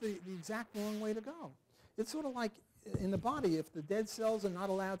is just the exact wrong way to go. It's sort of like in the body, if the dead cells are not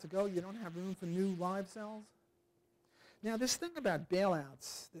allowed to go, you don't have room for new live cells. Now, this thing about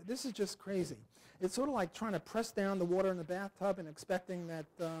bailouts, this is just crazy. It's sort of like trying to press down the water in the bathtub and expecting that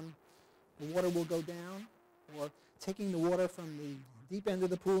the water will go down, or taking the water from the deep end of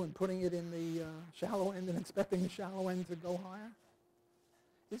the pool and putting it in the shallow end and expecting the shallow end to go higher.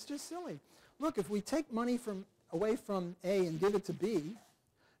 It's just silly. Look, if we take money from away from A and give it to B,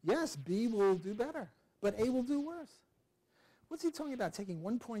 yes, B will do better, but A will do worse. What's he talking about, taking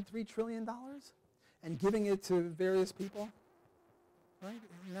 $1.3 trillion and giving it to various people? Right?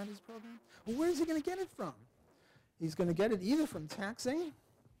 Isn't that his program? Well, where is he going to get it from? He's going to get it either from taxing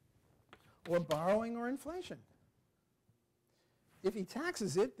or borrowing or inflation. If he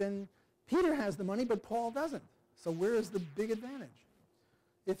taxes it, then Peter has the money, but Paul doesn't. So where is the big advantage?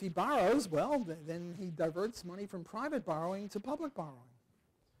 If he borrows, well, then he diverts money from private borrowing to public borrowing.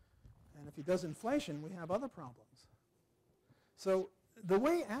 And if he does inflation, we have other problems. So the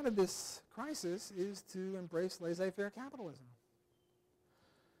way out of this crisis is to embrace laissez-faire capitalism.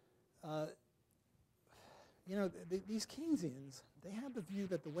 These Keynesians, they have the view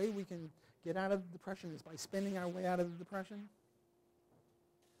that the way we can get out of the depression is by spending our way out of the depression.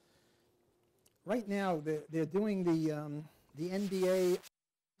 Right now, they're doing the NBA,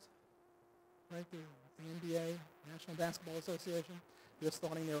 right? The NBA, National Basketball Association. They're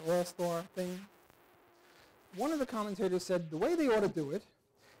starting their All-Star thing. One of the commentators said the way they ought to do it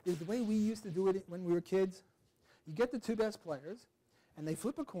is the way we used to do it when we were kids. You get the two best players, and they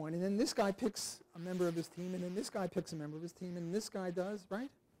flip a coin, and then this guy picks a member of his team, and then this guy picks a member of his team, and this guy does, right?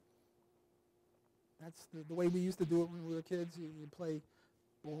 That's the way we used to do it when we were kids. You play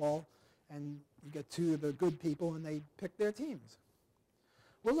ball, and you get two of the good people, and they pick their teams.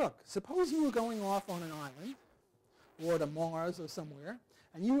 Well, look, suppose you were going off on an island, or to Mars or somewhere,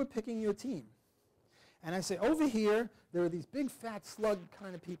 and you were picking your team. And I say, over here, there are these big, fat, slug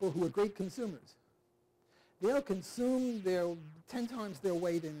kind of people who are great consumers. They'll consume 10 times their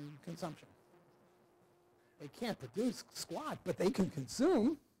weight in consumption. They can't produce squat, but they can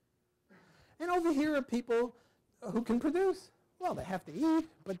consume. And over here are people who can produce. Well, they have to eat,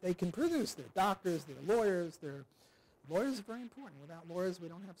 but they can produce. They're doctors, they're lawyers. Lawyers are very important. Without lawyers, we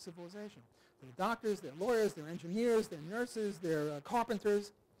don't have civilization. They're doctors, they're lawyers, they're engineers, they're nurses, they're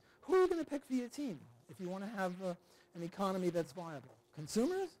carpenters. Who are you going to pick for your team if you want to have an economy that's viable?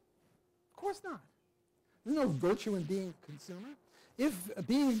 Consumers? Of course not. There's no virtue in being a consumer. If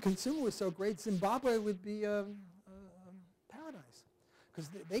being a consumer was so great, Zimbabwe would be paradise, because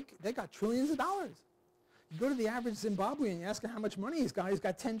they got trillions of dollars. You go to the average Zimbabwean and you ask him how much money he's got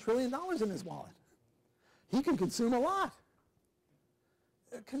 $10 trillion in his wallet. He can consume a lot.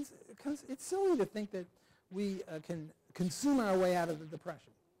 It's silly to think that we can consume our way out of the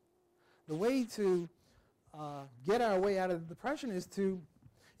depression. The way to get our way out of the depression is to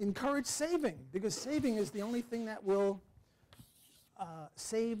encourage saving, because saving is the only thing that will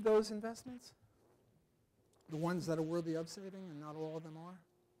save those investments, the ones that are worthy of saving, and not all of them are.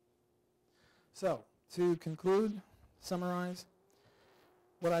 So, to conclude, summarize,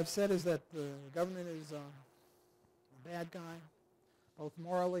 what I've said is that the government is a bad guy, both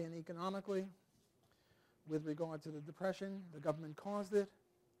morally and economically. With regard to the depression, the government caused it.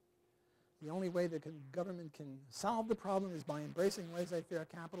 The only way the government can solve the problem is by embracing laissez-faire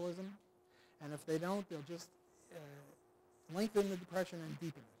capitalism. And if they don't, they'll just lengthen the depression and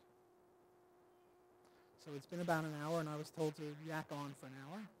deepen it. So it's been about an hour, and I was told to yak on for an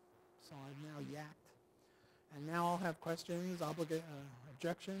hour. So I've now yacked. And now I'll have questions,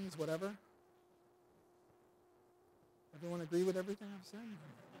 objections, whatever. Everyone agree with everything I've said?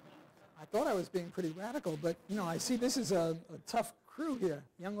 I thought I was being pretty radical, but I see this is a tough crew here.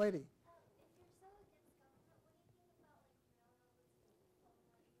 Young lady.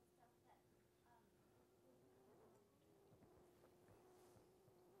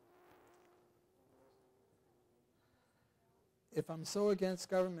 If I'm so against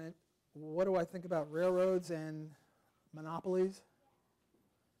government, what do I think about railroads and monopolies?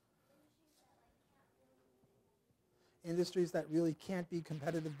 Industries that really can't be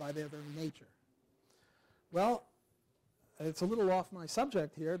competitive by their very nature. Well, it's a little off my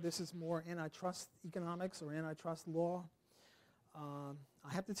subject here. This is more antitrust economics or antitrust law.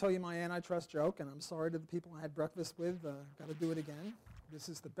 I have to tell you my antitrust joke, and I'm sorry to the people I had breakfast with. Got to do it again. This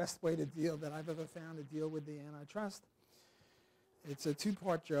is the best way that I've ever found to deal with the antitrust. It's a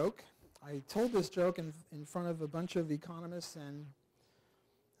two-part joke. I told this joke in front of a bunch of economists and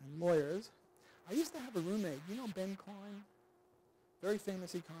lawyers. I used to have a roommate, Ben Klein, very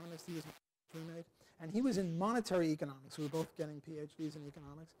famous economist. He was my roommate, and he was in monetary economics. We were both getting PhDs in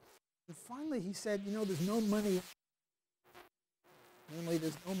economics. And finally he said, there's no money. Namely,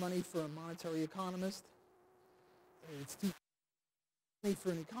 there's no money for a monetary economist. It's too money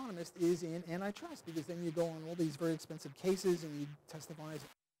for an economist is in antitrust, because then you go on all these very expensive cases and you testify.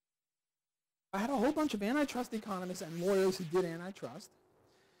 I had a whole bunch of antitrust economists and lawyers who did antitrust.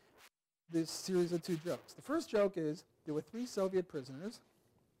 This series of two jokes. The first joke is there were 3 Soviet prisoners,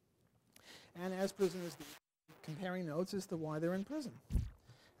 and as prisoners, comparing notes as to why they're in prison.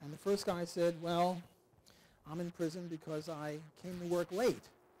 And the first guy said, well, I'm in prison because I came to work late,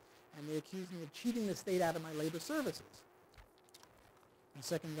 and they accused me of cheating the state out of my labor services. The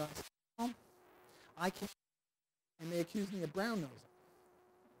second guy said, well, I came, and they accused me of brown nosing.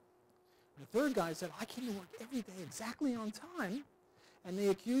 The third guy said, I came to work every day exactly on time, and they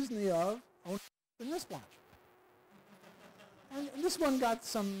accused me of owning a wristwatch. And this one got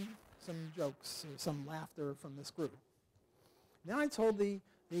some jokes, some laughter from this group. Then I told the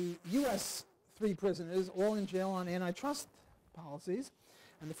U.S. 3 prisoners, all in jail on antitrust policies,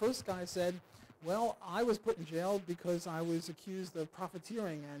 and the first guy said, well, I was put in jail because I was accused of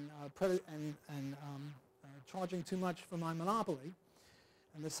profiteering and charging too much for my monopoly.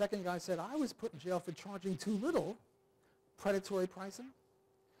 And the second guy said, I was put in jail for charging too little, predatory pricing.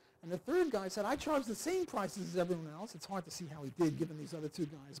 And the third guy said, I charged the same prices as everyone else. It's hard to see how he did given these other two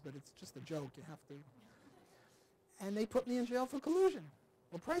guys, but it's just a joke. You have to. And they put me in jail for collusion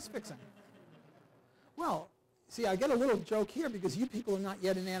or price fixing. Well, see, I get a little joke here because you people are not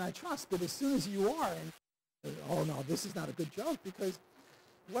yet in antitrust, but as soon as you are, and oh no, this is not a good joke, because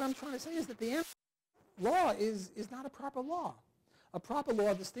what I'm trying to say is that the law is not a proper law. A proper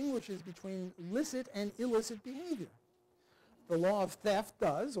law distinguishes between licit and illicit behavior. The law of theft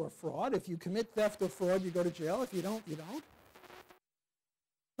does, or fraud. If you commit theft or fraud, you go to jail. If you don't, you don't.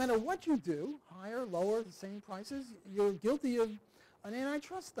 No matter what you do, higher, lower, the same prices, you're guilty of an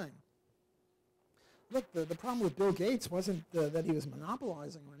antitrust thing. Look, the problem with Bill Gates wasn't that he was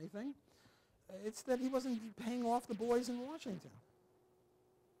monopolizing or anything. It's that he wasn't paying off the boys in Washington.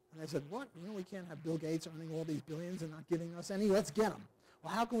 And I said, what? You know, we can't have Bill Gates earning all these billions and not giving us any. Let's get him.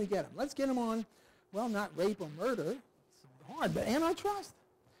 Well, how can we get him? Let's get him on, well, not rape or murder. It's hard, but antitrust.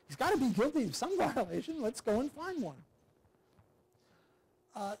 He's got to be guilty of some violation. Let's go and find one.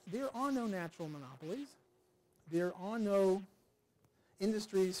 There are no natural monopolies. There are no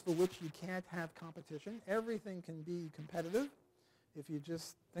industries for which you can't have competition. Everything can be competitive if you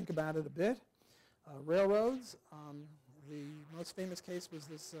just think about it a bit. Railroads, the most famous case was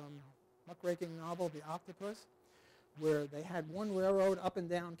this muckraking novel, The Octopus, where they had one railroad up and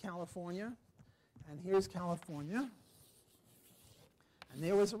down California, and here's California, and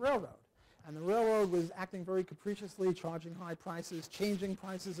there was a railroad. And the railroad was acting very capriciously, charging high prices, changing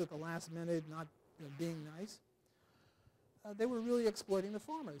prices at the last minute, not being nice. They were really exploiting the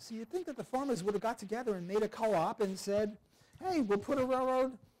farmers. So you'd think that the farmers would have got together and made a co-op and said, hey, we'll put a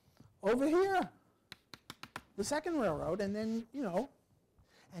railroad over here, the second railroad, and then, you know,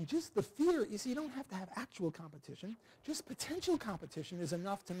 and just the fear, you see, you don't have to have actual competition. Just potential competition is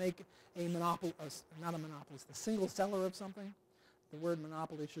enough to make a monopolist, not a monopolist, a single seller of something. The word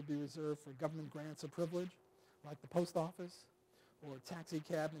monopoly should be reserved for government grants of privilege, like the post office, or taxi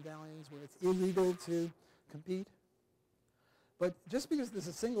cab medallions where it's illegal to compete. But just because there's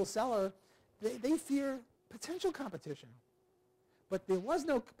a single seller, they fear potential competition. But there was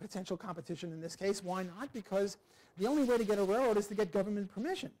no potential competition in this case. Why not? Because the only way to get a railroad is to get government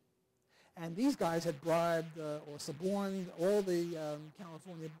permission. And these guys had bribed or suborned all the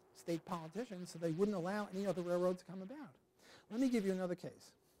California state politicians so they wouldn't allow any other railroad to come about. Let me give you another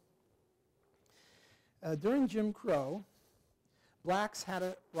case. During Jim Crow, blacks had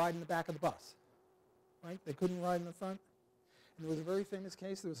to ride in the back of the bus, right? They couldn't ride in the front. And there was a very famous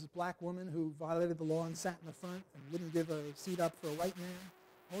case. There was this black woman who violated the law and sat in the front and wouldn't give a seat up for a white man.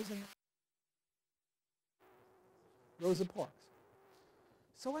 What was her name? Rosa Parks.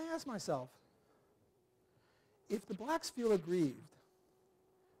 So I asked myself, if the blacks feel aggrieved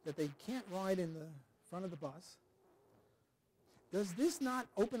that they can't ride in the front of the bus, does this not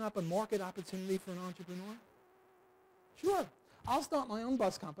open up a market opportunity for an entrepreneur? Sure. I'll start my own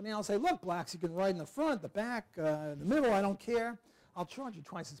bus company. I'll say, look, blacks, you can ride in the front, the back, the middle, I don't care. I'll charge you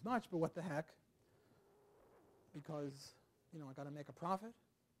twice as much, but what the heck? Because, you know, I got to make a profit.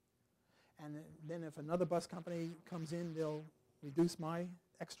 And then if another bus company comes in, they'll reduce my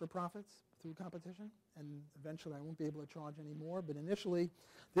extra profits through competition, and eventually I won't be able to charge any more. But initially,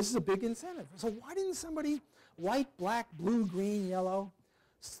 this is a big incentive. So why didn't somebody, white, black, blue, green, yellow,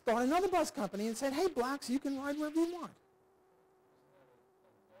 start another bus company and say, hey, blacks, you can ride wherever you want?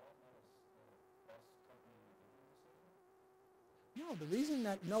 No, the reason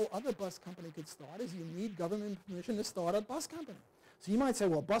that no other bus company could start is you need government permission to start a bus company. So you might say,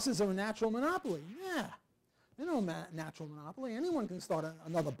 well, buses are a natural monopoly. Yeah, they're no natural monopoly. Anyone can start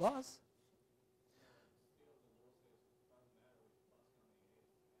another bus.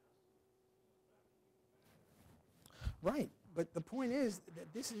 Right, but the point is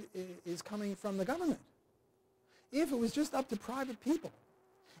that this is coming from the government. If it was just up to private people,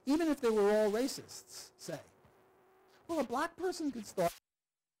 even if they were all racists, say, Well, a black person could start.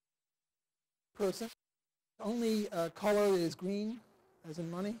 Person. Only color is green, as in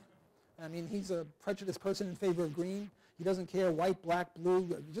money. I mean, he's a prejudiced person in favor of green. He doesn't care white, black,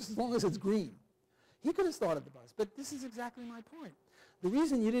 blue, just as long as it's green. He could have started the bus, but this is exactly my point. The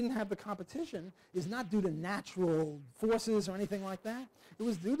reason you didn't have the competition is not due to natural forces or anything like that. It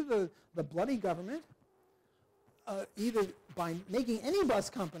was due to the bloody government, either by making any bus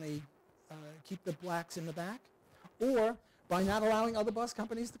company keep the blacks in the back, or by not allowing other bus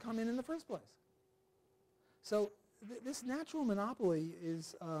companies to come in the first place. So this natural monopoly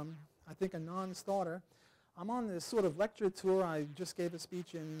is, I think, a non-starter. I'm on this sort of lecture tour. I just gave a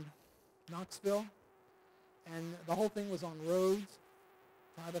speech in Knoxville, and the whole thing was on roads,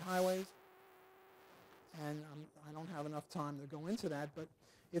 private highways, and I don't have enough time to go into that, but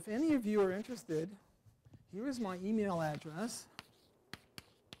if any of you are interested, here is my email address.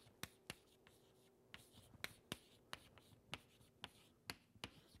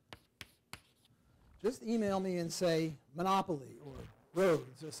 Just email me and say monopoly or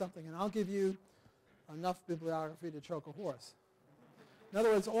roads or something, and I'll give you enough bibliography to choke a horse. In other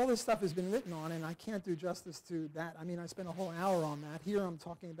words, all this stuff has been written on, and I can't do justice to that. I mean, I spent a whole hour on that. Here I'm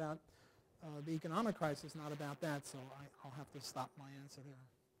talking about the economic crisis, not about that, so I'll have to stop my answer there.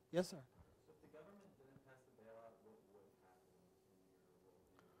 Yes, sir? So if the government didn't pass the bailout,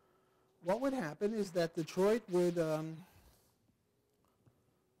 what would happen in your worldview? What would happen is that Detroit would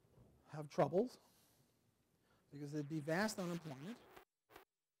have troubles because there'd be vast unemployment.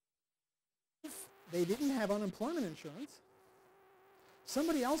 If they didn't have unemployment insurance,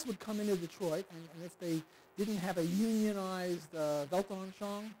 somebody else would come into Detroit, and if they didn't have a unionized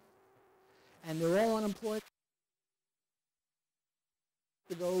Weltanschauung, and they're all unemployed,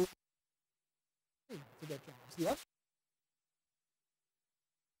 to go to get jobs. The other,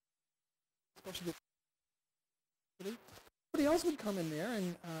 especially somebody else would come in there,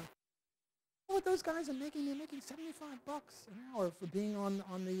 and what those guys are making, they're making $75 an hour for being on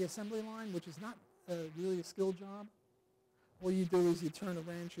the assembly line, which is not really a skilled job. All you do is you turn a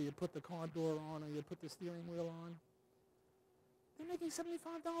wrench, or you put the car door on, or you put the steering wheel on. They're making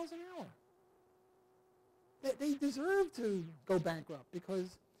 $75 an hour. They deserve to go bankrupt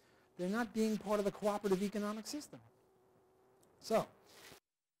because they're not being part of the cooperative economic system. So,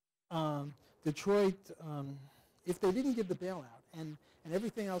 Detroit, if they didn't give the bailout and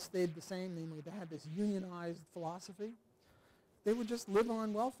everything else stayed the same, namely they had this unionized philosophy, they would just live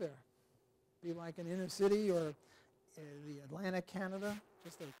on welfare. Be like an inner city or the Atlantic Canada,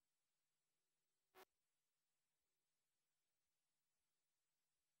 just a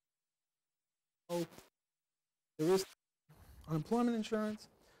there is unemployment insurance.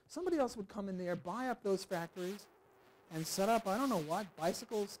 Somebody else would come in there, buy up those factories, and set up, I don't know what,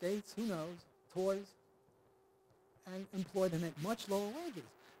 bicycles, skates, who knows, toys, and employ them at much lower wages.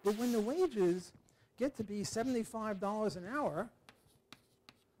 But when the wages get to be $75 an hour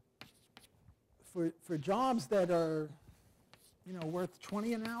for jobs that are, worth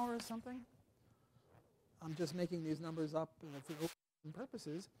 20 an hour or something, I'm just making these numbers up for open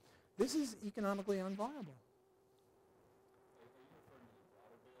purposes, this is economically unviable.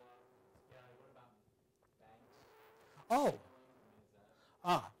 Oh,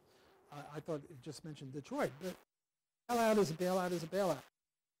 I thought it just mentioned Detroit, but bailout is a bailout is a bailout.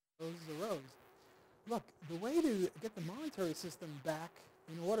 Rose is a rose. Look, the way to get the monetary system back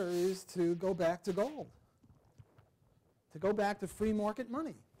in order is to go back to gold, to go back to free market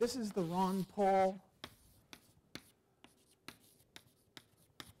money. This is the Ron Paul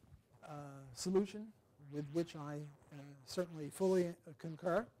solution, with which I certainly fully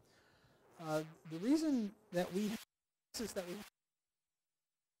concur. The reason that we is that we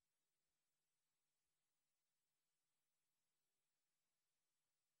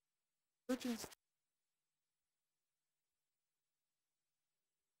merchants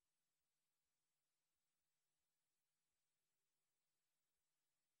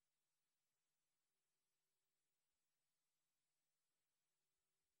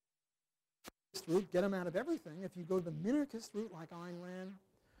route, get them out of everything. If you go to the minarchist route like Ayn Rand,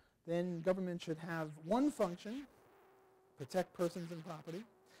 then government should have one function, protect persons and property,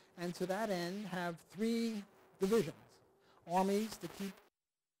 and to that end have three divisions. Armies to keep,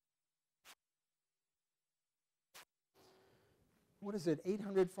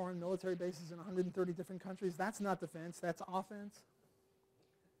 800 foreign military bases in 130 different countries. That's not defense, that's offense.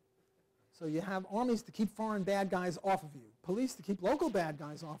 So you have armies to keep foreign bad guys off of you, police to keep local bad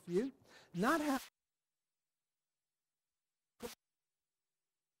guys off of you, not have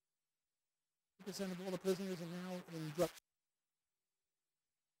 50% of all the prisoners are now in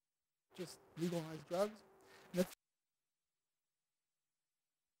just legalized drugs.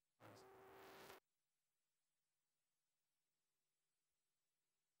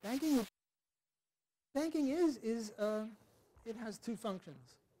 Banking is it has two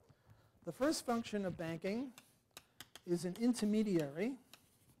functions. The first function of banking is an intermediary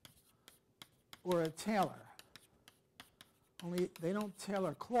or a tailor. Only they don't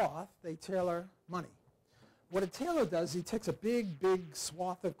tailor cloth, they tailor money. What a tailor does, he takes a big, big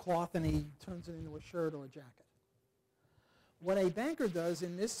swath of cloth and he turns it into a shirt or a jacket. What a banker does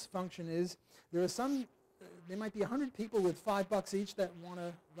in this function is there might be 100 people with $5 each that want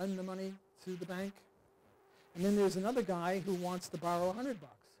to lend the money to the bank. And then there's another guy who wants to borrow $100.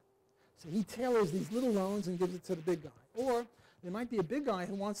 So he tailors these little loans and gives it to the big guy. Or there might be a big guy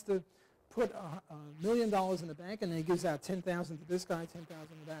who wants to put $1 million in the bank and then he gives out 10,000 to this guy, 10,000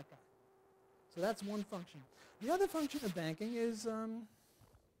 to that guy. So that's one function. The other function of banking is,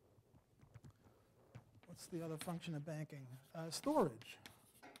 what's the other function of banking? Storage.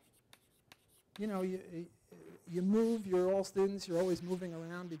 You know, you move, you're all students, you're always moving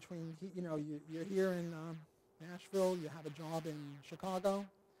around between, you're here in Nashville, you have a job in Chicago,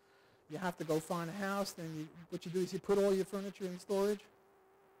 you have to go find a house, then what you do is you put all your furniture in storage.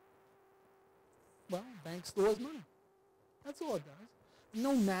 Well, bank stores money. That's all it does.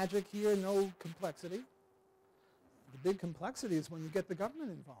 No magic here, no complexity. The big complexity is when you get the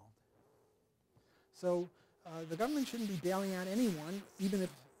government involved. So the government shouldn't be bailing out anyone, even if,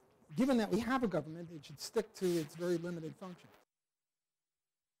 given that we have a government, it should stick to its very limited function.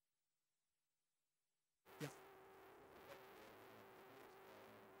 Yeah.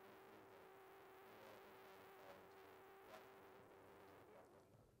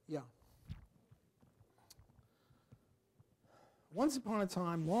 Yeah. Once upon a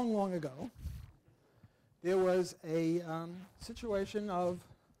time, long, long ago, there was a situation of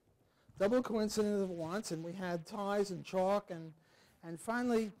double coincidence of wants, and we had ties and chalk, and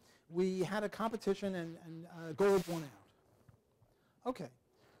finally we had a competition, and gold won out. Okay,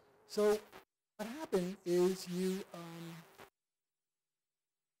 so what happened is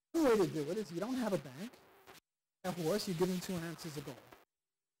one way to do it is you don't have a bank, a horse, you give them 2 ounces of gold.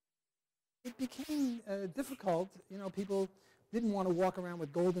 It became difficult, people didn't want to walk around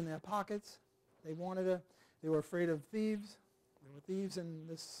with gold in their pockets. They were afraid of thieves. There were thieves in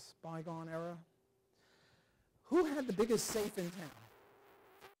this bygone era. Who had the biggest safe in town?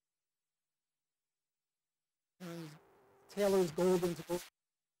 And tailors gold into gold.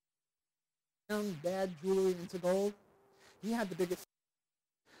 Bad jewelry into gold. He had the biggest.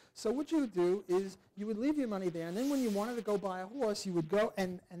 So what you would do is you would leave your money there, and then when you wanted to go buy a horse, you would go,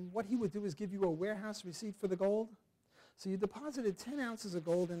 and what he would do is give you a warehouse receipt for the gold. So you deposited 10 ounces of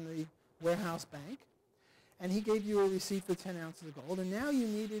gold in the warehouse bank, and he gave you a receipt for 10 ounces of gold, and now you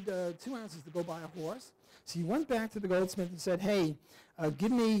needed 2 ounces to go buy a horse. So you went back to the goldsmith and said, hey,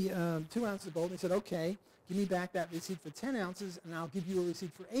 give me 2 ounces of gold. And he said, okay, give me back that receipt for 10 ounces, and I'll give you a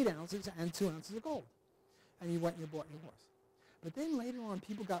receipt for 8 ounces and 2 ounces of gold. And you went and you bought your horse. But then later on,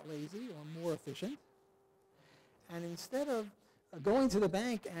 people got lazy or more efficient, and instead of going to the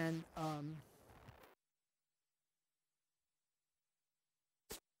bank and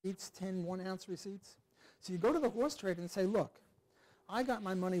receipts, 10 1-ounce receipts. So you go to the horse trader and say, look, I got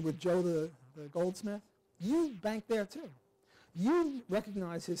my money with Joe the goldsmith. You bank there too. You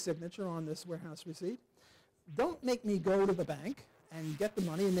recognize his signature on this warehouse receipt. Don't make me go to the bank and get the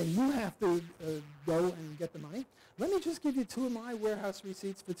money, and then you have to go and get the money. Let me just give you 2 of my warehouse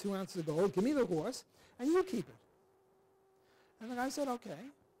receipts for 2 ounces of gold. Give me the horse, and you keep it. And the guy said, okay.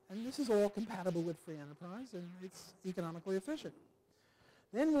 And this is all compatible with free enterprise, and it's economically efficient.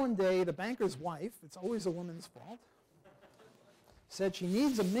 Then one day, the banker's wife, it's always a woman's fault, said she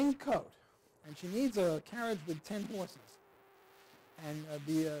needs a mink coat, and she needs a carriage with 10 horses. And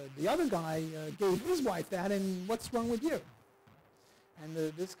the other guy gave his wife that, and what's wrong with you? And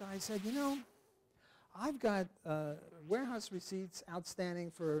this guy said, I've got warehouse receipts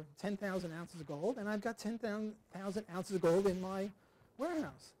outstanding for 10,000 ounces of gold, and I've got 10,000 ounces of gold in my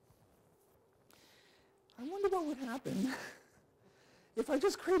warehouse. I wonder what would happen if I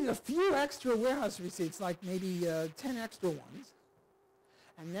just created a few extra warehouse receipts, like maybe 10 extra ones,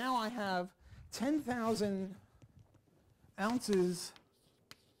 and now I have 10,000 ounces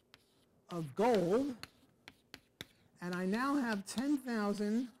of gold, and I now have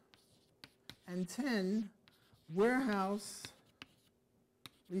 10,010 warehouse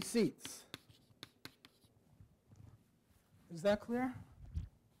receipts. Is that clear?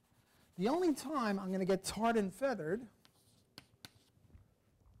 The only time I'm going to get tarred and feathered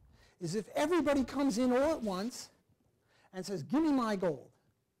is if everybody comes in all at once and says, give me my gold.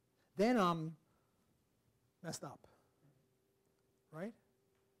 Then I'm messed up, right?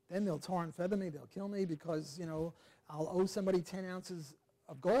 Then they'll tar and feather me, they'll kill me because, I'll owe somebody 10 ounces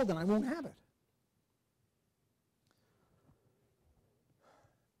of gold and I won't have it.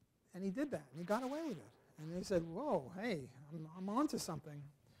 And he did that, and he got away with it. And they said, whoa, hey, I'm onto something.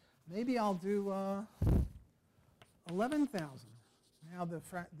 Maybe I'll do 11,000. Now the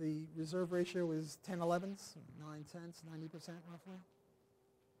reserve ratio is 10/11ths, 9/10ths, 90% roughly.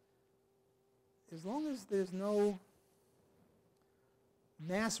 As long as there's no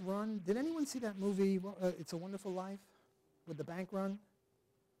mass run. Did anyone see that movie, It's a Wonderful Life, with the bank run?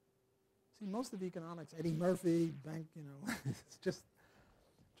 See, most of economics, Eddie Murphy, bank, it's just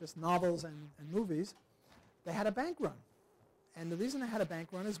novels and movies. They had a bank run. And the reason they had a bank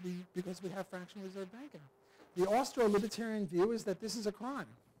run is because we have fractional reserve banking. The Austro-libertarian view is that this is a crime.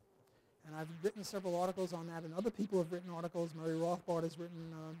 And I've written several articles on that, and other people have written articles. Murray Rothbard has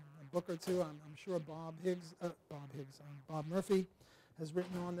written a book or two. I'm sure Bob Murphy has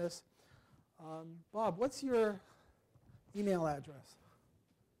written on this. Bob, what's your email address?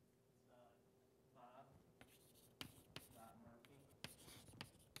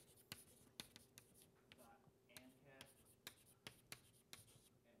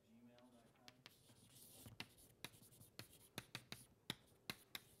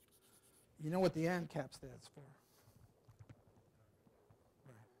 You know what the ANCAP stands for?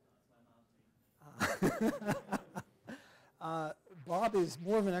 Right. Bob is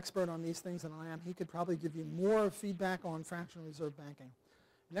more of an expert on these things than I am. He could probably give you more feedback on fractional reserve banking.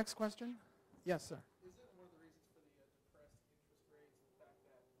 Next question? Yes, sir. Is it one of the reasons for the depressed interest rates, the fact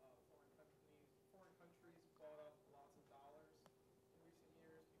that foreign countries bought up lots of dollars in recent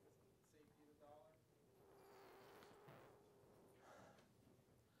years because of the safety of the dollar?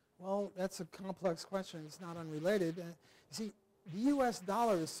 Well, that's a complex question. It's not unrelated. You see, the U.S.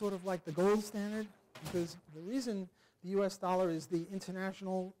 dollar is sort of like the gold standard because the reason the U.S. dollar is the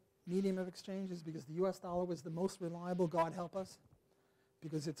international medium of exchange is because the U.S. dollar was the most reliable, God help us,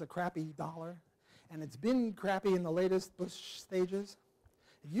 because it's a crappy dollar. And it's been crappy in the latest Bush stages.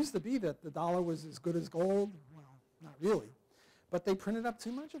 It used to be that the dollar was as good as gold. Well, not really. But they printed up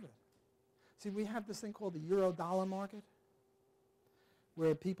too much of it. See, we have this thing called the euro-dollar market,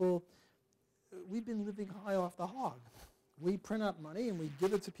 where we've been living high off the hog. We print up money and we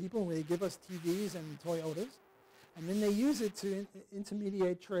give it to people, and they give us TVs and Toyotas, and then they use it to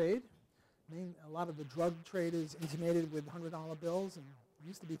intermediate trade. A lot of the drug trade is intimated with $100 bills, and it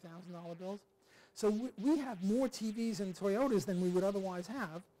used to be $1,000 bills. So we have more TVs and Toyotas than we would otherwise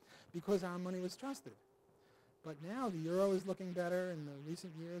have because our money was trusted. But now the euro is looking better. In the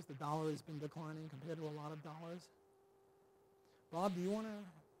recent years, the dollar has been declining compared to a lot of dollars. Bob, do you want to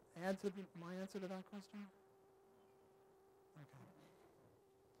add to my answer to that question? Okay.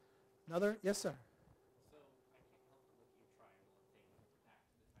 Another? Yes, sir. So I can't help but look at your triangle and think back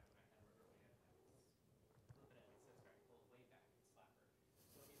to the time when I had a rubber band and I was flipping it and it says, right, pull it way back and slapper.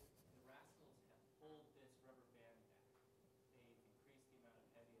 So if the rascals have pulled this rubber band back, they've increased the amount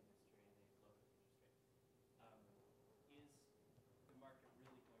of heavy industry and they've lowered the interest rate. Is the market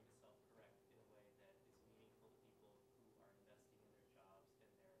really going to self-correct in a way that is meaningful to people who are investing in their jobs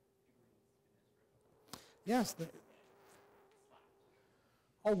and their figurines in this river? Yes.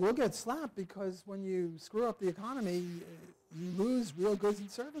 We'll get slapped because when you screw up the economy, you lose real goods and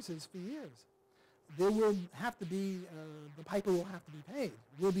services for years. There will have to be, the piper will have to be paid.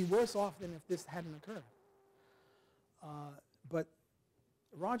 We'll be worse off than if this hadn't occurred. But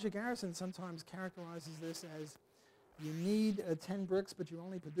Roger Garrison sometimes characterizes this as you need 10 bricks, but you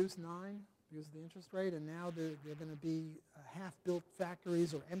only produce 9 because of the interest rate, and now they're going to be half-built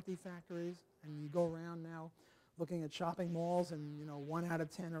factories or empty factories, and you go around now looking at shopping malls and 1 out of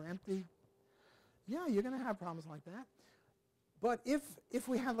 10 are empty. Yeah, you're going to have problems like that. But if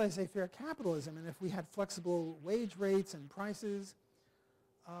we had laissez-faire capitalism and if we had flexible wage rates and prices,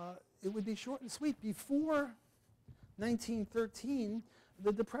 it would be short and sweet. Before 1913,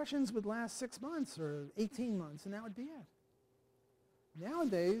 the depressions would last 6 months or 18 months, and that would be it.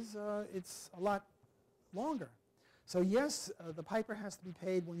 Nowadays, it's a lot longer. So yes, the piper has to be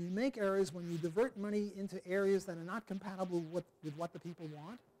paid. When you make errors, when you divert money into areas that are not compatible with what the people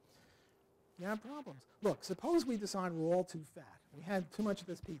want, you have problems. Look, suppose we decide we're all too fat. We had too much of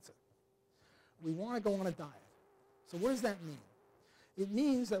this pizza. We want to go on a diet. So what does that mean? It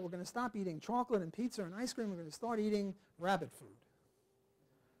means that we're going to stop eating chocolate and pizza and ice cream. We're going to start eating rabbit food,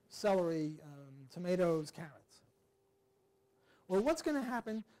 celery, tomatoes, carrots. Well, what's going to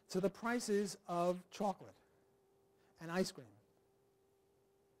happen to the prices of chocolate and ice cream?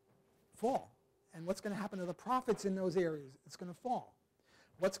 Fall. And what's going to happen to the profits in those areas? It's going to fall.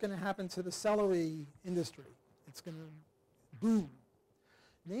 What's going to happen to the celery industry? It's going to boom.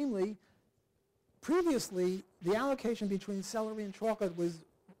 Namely, previously, the allocation between celery and chocolate was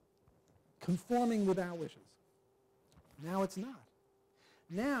conforming with our wishes. Now it's not.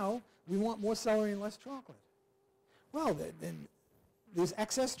 Now we want more celery and less chocolate. Well, then there's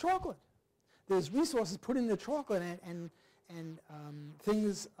excess chocolate. There's resources put in the chocolate and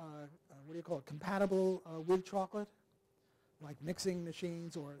things, what do you call it, compatible with chocolate, like mixing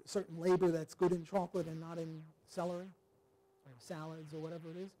machines or certain labor that's good in chocolate and not in celery or salads or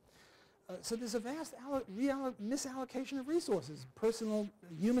whatever it is. So there's a vast misallocation of resources, personal,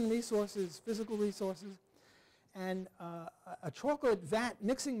 human resources, physical resources, and a chocolate vat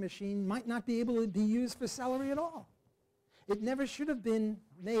mixing machine might not be able to be used for celery at all. It never should have been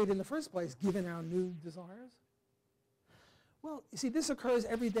made in the first place, given our new desires. Well, you see, this occurs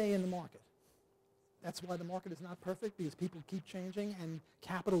every day in the market. That's why the market is not perfect, because people keep changing and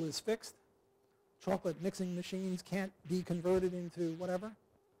capital is fixed. Chocolate mixing machines can't be converted into whatever,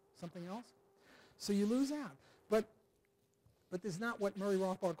 something else. So you lose out. But there's not what Murray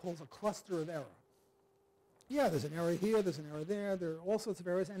Rothbard calls a cluster of error. Yeah, there's an error here, there's an error there, there are all sorts of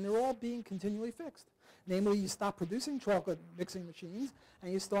errors, and they're all being continually fixed. Namely, you stop producing chocolate mixing machines,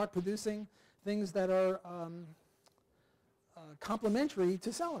 and you start producing things that are complementary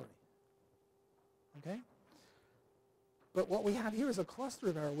to celery. Okay? But what we have here is a cluster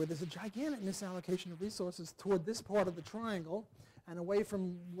of error where there's a gigantic misallocation of resources toward this part of the triangle and away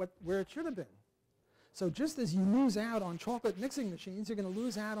from where it should have been. So just as you lose out on chocolate mixing machines, you're going to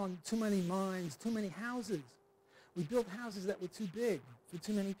lose out on too many mines, too many houses. We built houses that were too big for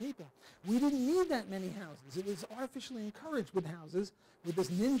too many people. We didn't need that many houses. It was artificially encouraged with houses, with this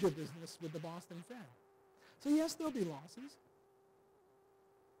ninja business with the Boston Fed. So yes, there'll be losses.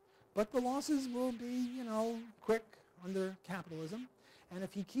 But the losses will be, quick under capitalism. And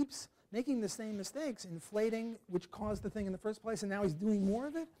if he keeps making the same mistakes, inflating, which caused the thing in the first place, and now he's doing more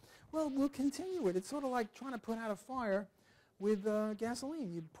of it, well, we'll continue it. It's sort of like trying to put out a fire with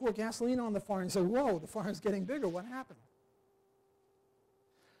gasoline. You pour gasoline on the fire and say, whoa, the fire's getting bigger. What happened?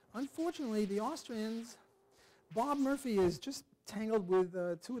 Unfortunately, the Austrians, Bob Murphy is just tangled with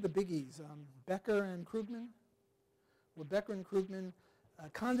two of the biggies, Becker and Krugman. Well, Becker and Krugman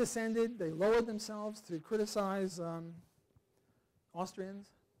condescended. They lowered themselves to criticize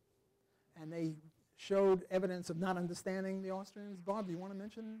Austrians, and they showed evidence of not understanding the Austrians. Bob, do you want to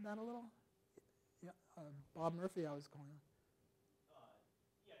mention that a little? Yeah, Bob Murphy, I was calling on.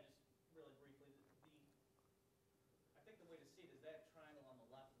 Yeah, just really briefly. I think the way to see it is that triangle on the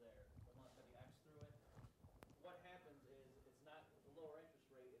left there, the one that the X through it. What happens is it's not the lower interest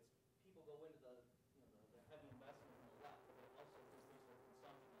rate. It's people go into the heavy investment on the left, but it also increases their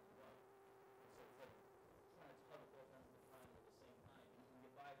consumption on the right. So it's like trying to tug at both ends of the triangle at the same time. And you can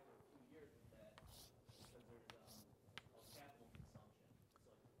get by for a few years with that because there's capital consumption.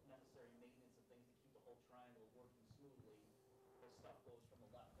 So like necessary maintenance of things to keep the whole triangle working smoothly. This stuff goes from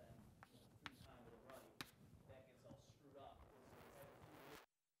the left end through time to the right. That gets all screwed up.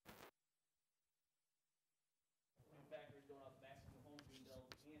 New factories going up, maximum homes being built,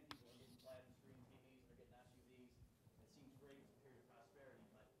 and people are getting plasma screen TVs and they're getting SUVs. It seems great as a period of prosperity,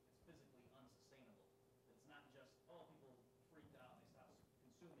 but it's physically unsustainable. It's not just, people freaked out and they stopped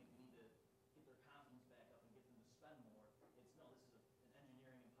consuming. We need to get their confidence back up and get them to spend more. It's no, this is an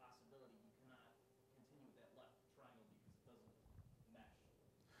engineering impossibility. You cannot continue with that left triangle because it doesn't mesh.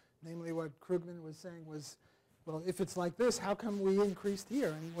 Namely, what Krugman was saying was, well, if it's like this, how come we increased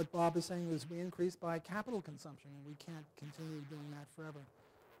here? And what Bob is saying is we increased by capital consumption, and we can't continue doing that forever.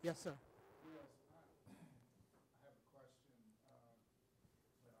 Yes, sir. Yes, I have a question, but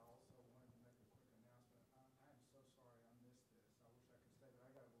I also wanted to make a quick announcement. I'm so sorry I missed this. I wish I could stay, but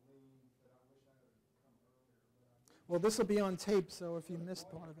I got to leave, but I wish I had come earlier. But I did. Well, this will be on tape, so if you missed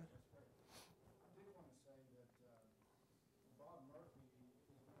part of it. That's great. I did want to say that Bob Murphy is going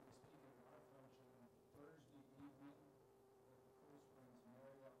to be speaking at our function Thursday evening at the Cool Springs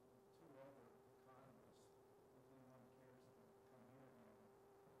Marriott with two other economists, if anyone cares to come hear him.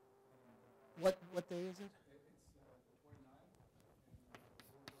 And, What day is it? It's the 29th, and the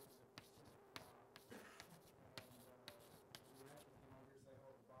board goes at 6 o'clock. And we have to come over here and say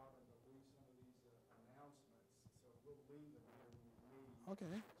hello to Bob and to leave some of these announcements. So we'll leave them here when we leave. Okay.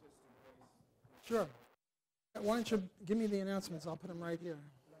 Just in case. Sure. Why don't you give me the announcements? I'll put them right here.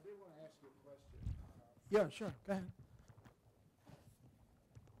 But I did want to ask you a question. Yeah, sure. Go ahead.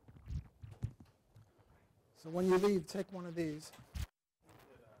 So when you leave, take one of these.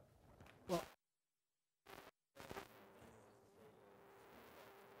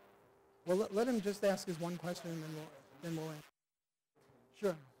 Well, let him just ask his one question, and then we'll answer.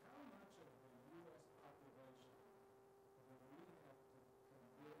 Sure. How much of the U.S. population do we have to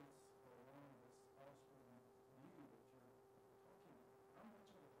convince or learn this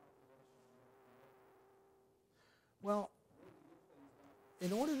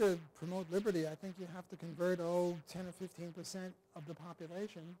in order to promote liberty, I think you have to convert, 10 or 15% of the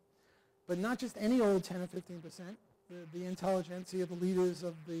population, but not just any old 10 or 15%, the intelligentsia, the leaders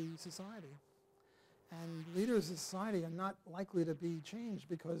of the society. And leaders of society are not likely to be changed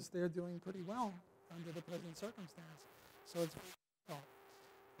because they're doing pretty well under the present circumstance. So it's difficult.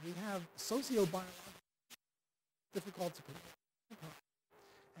 We have socio-biological difficult to predict,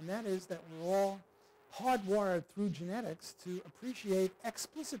 and that is that we're all hardwired through genetics to appreciate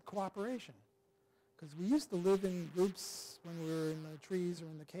explicit cooperation. Because we used to live in groups when we were in the trees or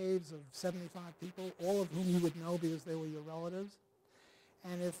in the caves of 75 people, all of whom you would know because they were your relatives.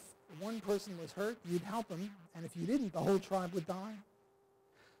 And if one person was hurt, you'd help them, and if you didn't, the whole tribe would die.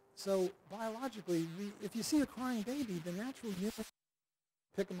 So biologically, if you see a crying baby, the natural unit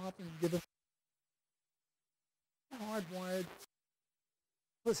pick them up and give them hardwired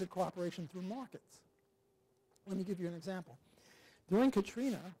implicit cooperation through markets. Let me give you an example. During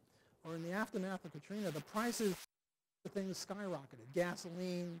Katrina, or in the aftermath of Katrina, the prices of things skyrocketed.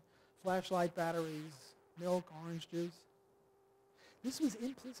 Gasoline, flashlight batteries, milk, orange juice. This was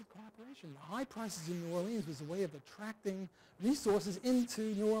implicit cooperation. The high prices in New Orleans was a way of attracting resources into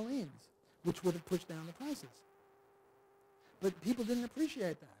New Orleans, which would have pushed down the prices. But people didn't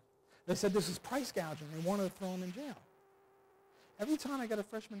appreciate that. They said this is price gouging. They wanted to throw them in jail. Every time I get a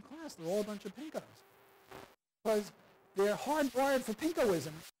freshman class, they're all a bunch of pinkos. Because they're hardwired for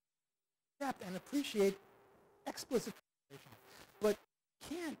pinkoism. Accept and appreciate explicit cooperation. But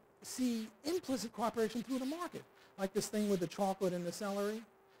can't see implicit cooperation through the market. Like this thing with the chocolate and the celery.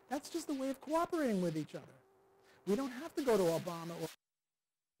 That's just a way of cooperating with each other. We don't have to go to Obama.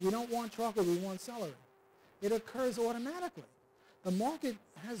 We don't want chocolate, we want celery. It occurs automatically. The market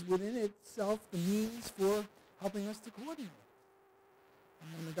has within itself the means for helping us to coordinate.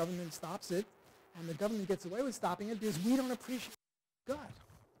 And when the government stops it, and the government gets away with stopping it because we don't appreciate God.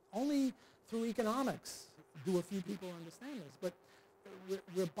 Only through economics do a few people understand this, but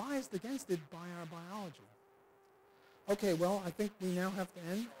we're biased against it by our biology. Okay, well, I think we now have to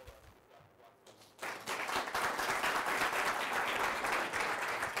end.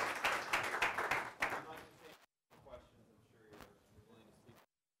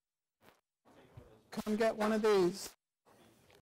 Come get one of these.